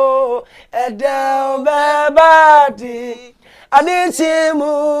 Bebo. Baba di. Adi chimu.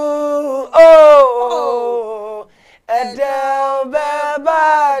 Oh.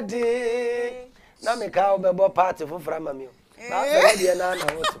 Baba di. Na me ka bebo party fu fra mami. Na be na na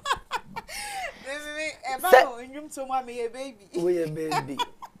woto. Baby. We a baby.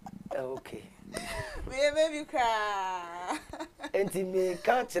 Okay. We a baby cry. Enti me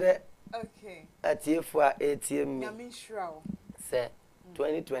ka kire. Okay. Atiefo a ATM me. Na me sure. Say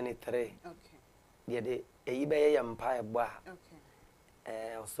 2023. Okay. Ye de eyi be ye mpa ebo a.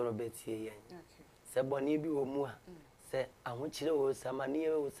 Okay. Osoro betie yen. Okay. Se boni bi wo mu a. Se ahokire wo samane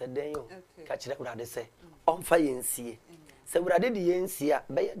wo se den yo. Ka kire urade se. Omfa yensie. Se urade de yensie a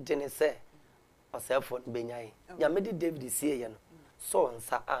be ye dene se. Osefo benyaye. Ya me de David sie ye no. So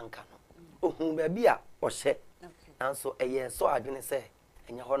nsa anka no. Ohun ba bi a ohye. Nanso eye so adwene se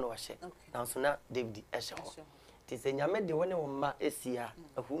enya ho no ohye. Nanso na David ehye ho. Ti se nyame de woni wo ma esia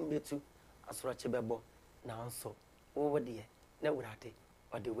ahum betu asoroche bebo. Nanso wo de na urade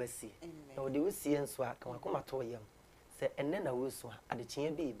ode wasie. Na ode wasie nso a kan akoma to yam. Se enne na wosu a ade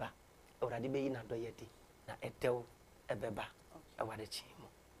kye bi ba. Urade be yi na do ye di. Na etew ebeba. Awade kye mu.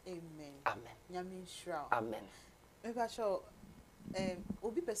 Amen. Amen. Nyame shra. Amen. Me ba sho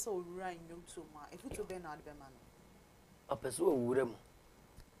obi pese owura nyom to ma efuto be na ade be ma no. Opese owura mu.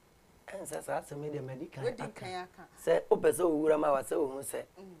 Ensa sa aseme de medical. We din kan aka. Se opese owura ma wa se ohun se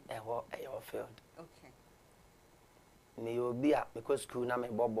eho eyo field. Okay. Me obi a because school na me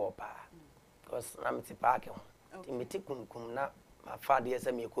bobo pa. Because na me ti park ho. Ti me ti kunkum na ma fa de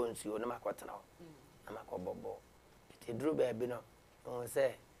se me ko nsuo na makotena ho. Na makobobo. Ti dru ba bi no. On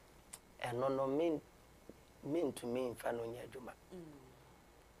say eno no mean to me fa no nya adwuma.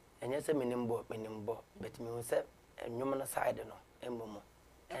 Enye se menimbo but me won say enwom na side no emmomo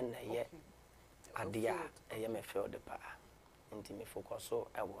en na ye adia eye me feel the pa nti me focus so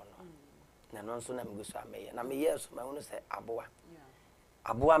ewo no na no nso na me guso ameye na me yes ma won say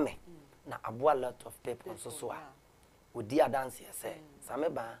aboa me na aboa lot of people so a odi adanse say Sammy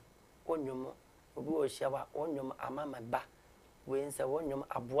Baah onwom obi o hyewa onwom amama ba we nse wonwom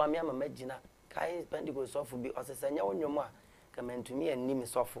aboa me amama gina kai pendigo sofo bi osesenya wonwom a kamantumi anim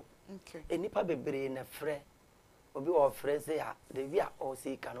sofo okay enipa bebre na frɛ obi o frɛ se ya de via o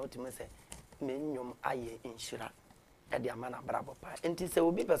se kana otime se menwom aye inshira e de amana brabo pa enti se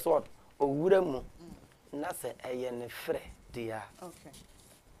obi person owura mu na se eye ne frɛ dia okay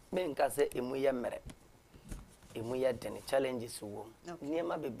menka se emu ye mere emu ye de challenges wo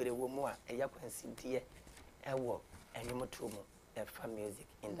niema bebre wo mu a eya kwansi die ewo enwom to mu e fa music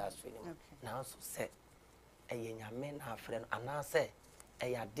industry ni na so se eye nyame na afrɛ no anase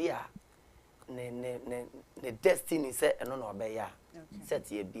eya dia ne destiny se eno na obeya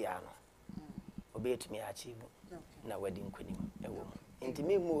set ye bia no obetumi achieve na wadi nkwanim ewo enti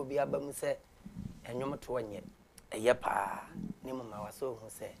me mu obi abam se enwom to onye eye pa ni mama waso hu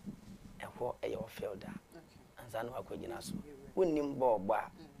se ehwo eye ofield a anza no akogina so wonnim bo ogbo a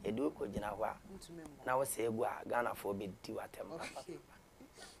edu kogina ho a na wo se egu a Ghana fo be di watem papa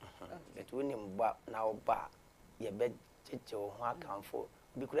but wonnim bo na wo ba ye be chiche ho akamfo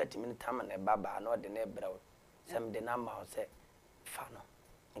bi kura timi tam na baba na ode na ebrawo sem de na ma se fa no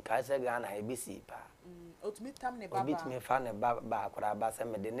nka se Ghana e bisi pa otumi tam ne baba obi timi fa ne baba akura ba se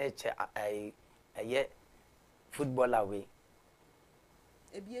me de na eche aye footballer we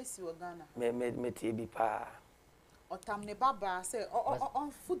ebi esi wo Ghana me ti bi pa otam ne baba se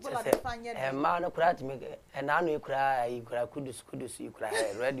on footballer de fanye e ma no kura timi e na no kura ayi kura kudus kura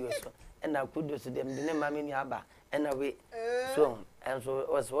radio so e na kudus dem de ne ma me ni aba e na we so and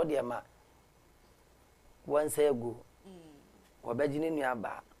so was what the ma one say ago obagine nu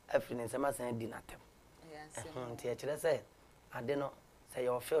aba afini nsema san di natem nti e kire say ade no say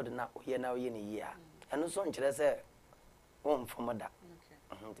your field na oye na oye ni yi a eno so nkire say won fomoda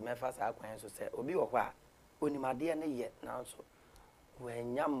nti me fa sa akwan so say obi wo kwa onimade ne ye nanso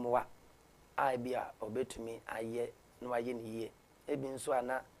wanya mmoa a bia obetumi aye no aye ne ye ebi nso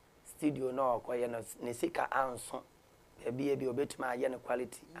ana studio no okoye no ne sika anso ebi obetumi aye ne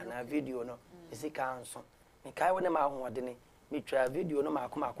quality ana video no ne sika anso me kai wona ma hoode ne me twa video no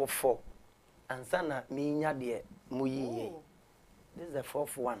makoma 4 ansa na me nya de mu yiye. This is the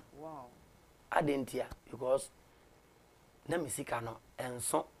 4th one. Wow. Adentia because na me sika no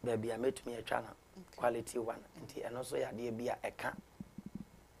enso baby ametumi atwa na quality one nti eno so ya de bia eka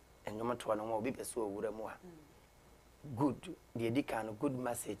enyoma to no obi pese owura mu a good the edika good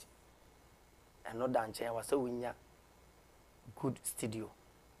message eno da nche wa so wunya good studio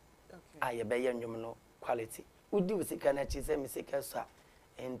aye be ye nyom no quality udi usika na chi se me sika so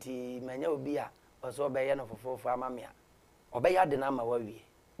nti manya obi a oso be ye no fofofo amame a obeya de na ma wawie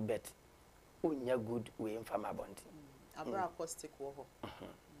bet unya good way mfama abonti abra acoustic wo ho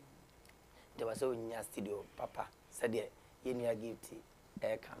there was unya studio papa said ye nia gift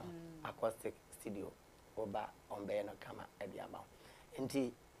e kama acoustic studio oba ombe no kama e dia ma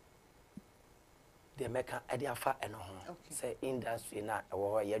nti de meka e dia fa eno ho say industry na e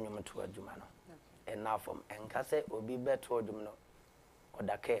wo ye nwom to adwuma no ena from enka say obi beto odum no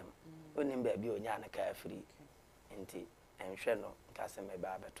odakem onim ba bi onya na ka free nti enhwe no nka say me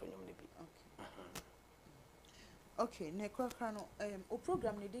ba beto nwom de bi. Okay, ne kwakra no o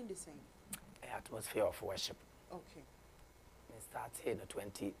program ne din the same. Atmosphere of worship. Okay. It started in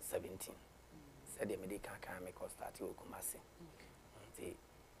 2017. Said the medical can make us start with Kumasi. Okay.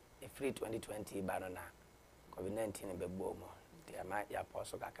 The free 2020 banana COVID-19 be boom. They might ya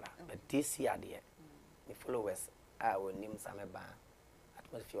apostle kakra. But this year there, the followers I will name Sammy Baah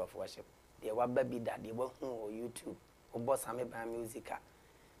Atmosphere of worship. They were baby that they were on YouTube. Obo Sammy Baah Music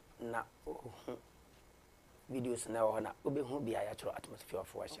na videos na wana obe hu bia ya choro atmosphere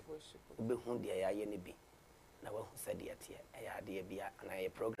of worship obe hu dia ya ye ne bi na wa hu sade yete ya de bia na ye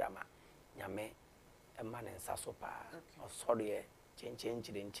programmer nyame e ma ne nsa so pa osore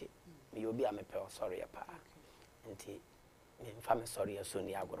chenche me obi a me pe osore pa nti me mfa me sore so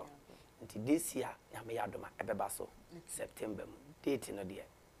ni agoro nti this year nyame ya doma ebeba so September mu date no de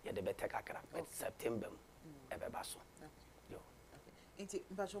ye de beta kakra but September mu ebeba so yo nti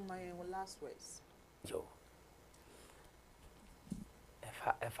mbajo my last words yo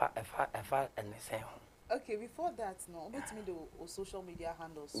and say okay, before that no let me do social media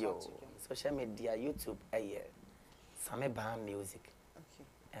handles. Social media YouTube Sammy Baah Music.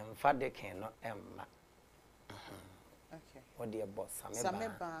 Okay. And father can not emma. Okay. What dear boss Sammy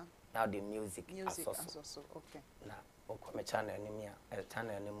Baah now the music also. Okay. Now okome channel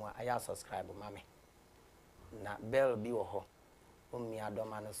anymore I subscribe mama na bell bi wo ho ummi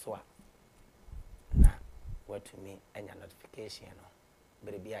adoma no so a na what to me anya notification no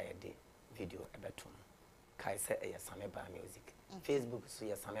berebi a yede video ebetum kai say Sammy Baah Music. Facebook so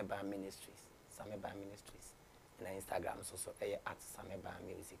Sammy Baah Ministries and Instagram so at Sammy Baah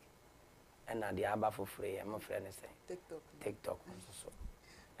Music and na the aba for free my friend say TikTok so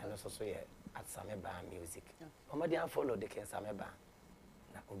and also so at Sammy Baah Music. Omadi an follow the Ken Sammy Baah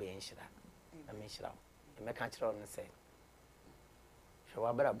na obe enhira na me enhira e me kan kire on say hwe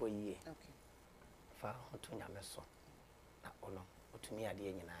wa boy ye fa hoto nyame so na ono otumi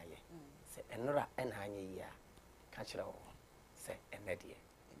ade nyina ye se enora ena anye ya ka kire wo se enede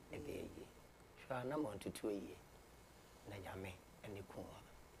ebe ye hwa na mo ntutu ye na nyame ene ku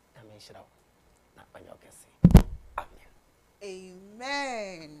na me nhira na panyo kese.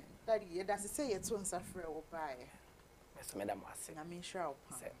 Amen. Daddy, you that's say you to answer free or buy. So madam ase. Na me nhira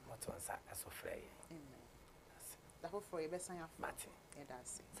se mo to answer aso free. Amen. That for you best san Martin. Yeah,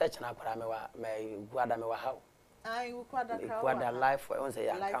 that's search na kwara me wa me guada me wa how. I will quad life for once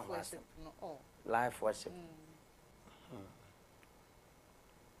ya kan worship. No, oh. Life worship.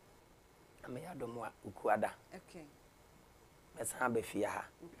 Ame ya do mo ukuada. Okay. Me san be fia ha.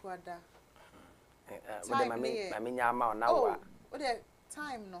 Ukuada. What mami nyama na wa. Oh, the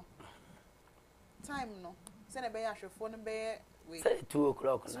time no. Say na be ya hwefo no be we. Say 2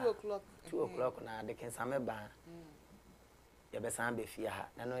 o'clock na. 2 o'clock. 2 o'clock na de ken Sammy Baah. Ya be san be fia ha.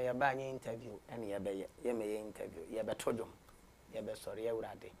 Na no ya ba nya interview ene ya be ye me interview. Ya be todwom. Ya be sori ya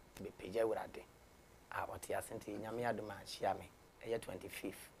wurade. Be page wurade. A oti asenti nyame adoma hia me. Eye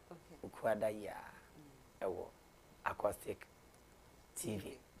 25th. Okay. Ukuada ya. Ewo Acoustic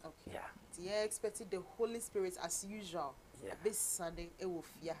TV. Okay. Yeah. Yeah, expected the Holy Spirit as usual. Yeah. This Sunday it will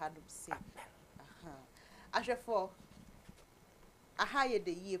fear hadum say. Ashefo ye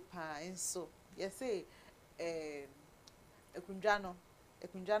the year pa and so yes say ekunjano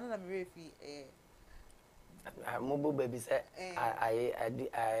na merefi mobo baby say I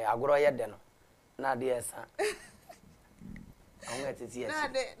agoro ye de no Nadia sa.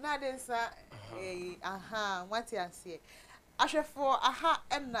 Nadia sa. Aha, what you say? Ashefo aha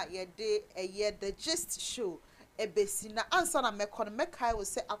emna yede eye the gist show. Ebesina answer na mekai will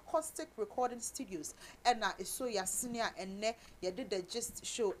say Acoustic Recording Studios and na so ya senior enne ye did the gist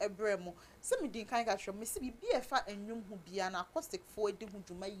show ebremo semi din kan ka show me se bi efa enwum hu bia na Acoustic 4 edi hu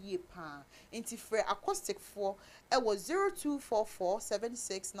dwuma yie pa enti frɛ Acoustic 4 e was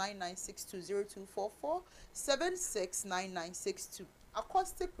 0244769962 0244769962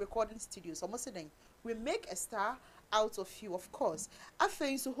 Acoustic Recording Studios almost saying we make a star out of you, of course.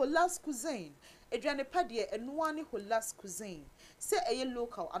 After so Holas cuisine, Adriane Padie and one Holas cuisine. Say a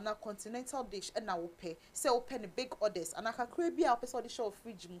local and a continental dish and now pay. Say open big orders and I can create be up the show of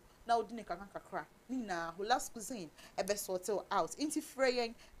fridge now didn't crack. Nina Holas cuisine a best hotel out. Inti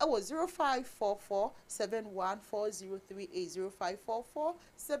fraying I was 0544714038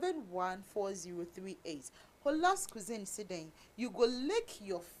 0544714038. Holas cuisine sitting, you go lick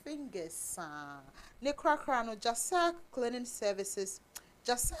your fingers, son. Nekrakrano Jasak Cleaning Services,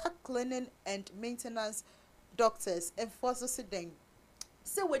 Jasak Cleaning and Maintenance Doctors, and Fosso sitting.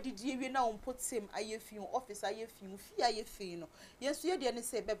 So what did you now put him? Aye few office, aye few, fee aye few. Yes, you didn't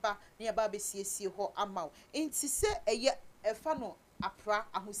say beba near Baby CC ho amount. Ain't say a year a funnel. Apra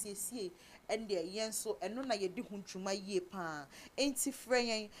ahusiesi and the yenso and no na yedi huntuma ye pa enti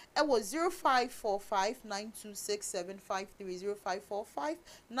fraying I was 0545926753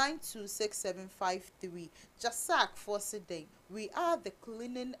 0545926753 Jasak for Sideng. We are the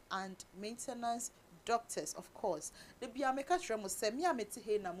cleaning and maintenance doctors, of course. The biameka tremo se mi ameti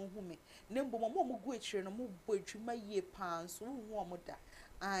he na muhume nembo mo gu etire no mo bo adwuma ye pa so hu omoda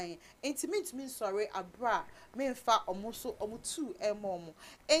ai enti me sorry abra me mfa omoso omutu emomo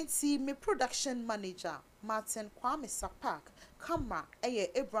enti me production manager Martin Kwame Sapak Kama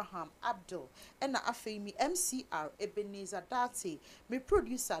Abraham Abdul ena afei mi MCR Ebenezer Dati me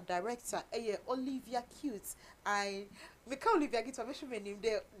producer director Olivia Cute I me call Olivia Cute I me name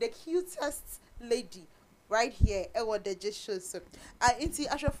the cutest lady right here the just shows so inti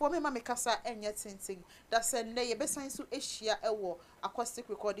asho for me ma kasa enya tinting that send ye be sign so Asia Acoustic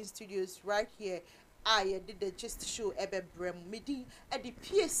Recording Studios right here I did the just show ebe brem midi e the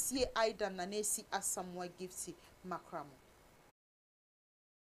Piesie Aidan na nesi Sammy Baah Gifty makramo.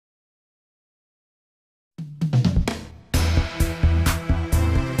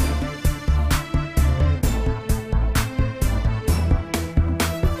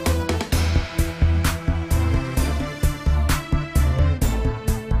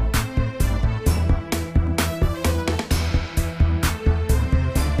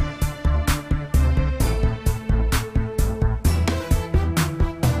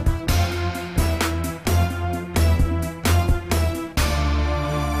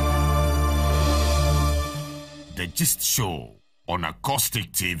 The Gist Show on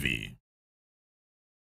Acoustic TV.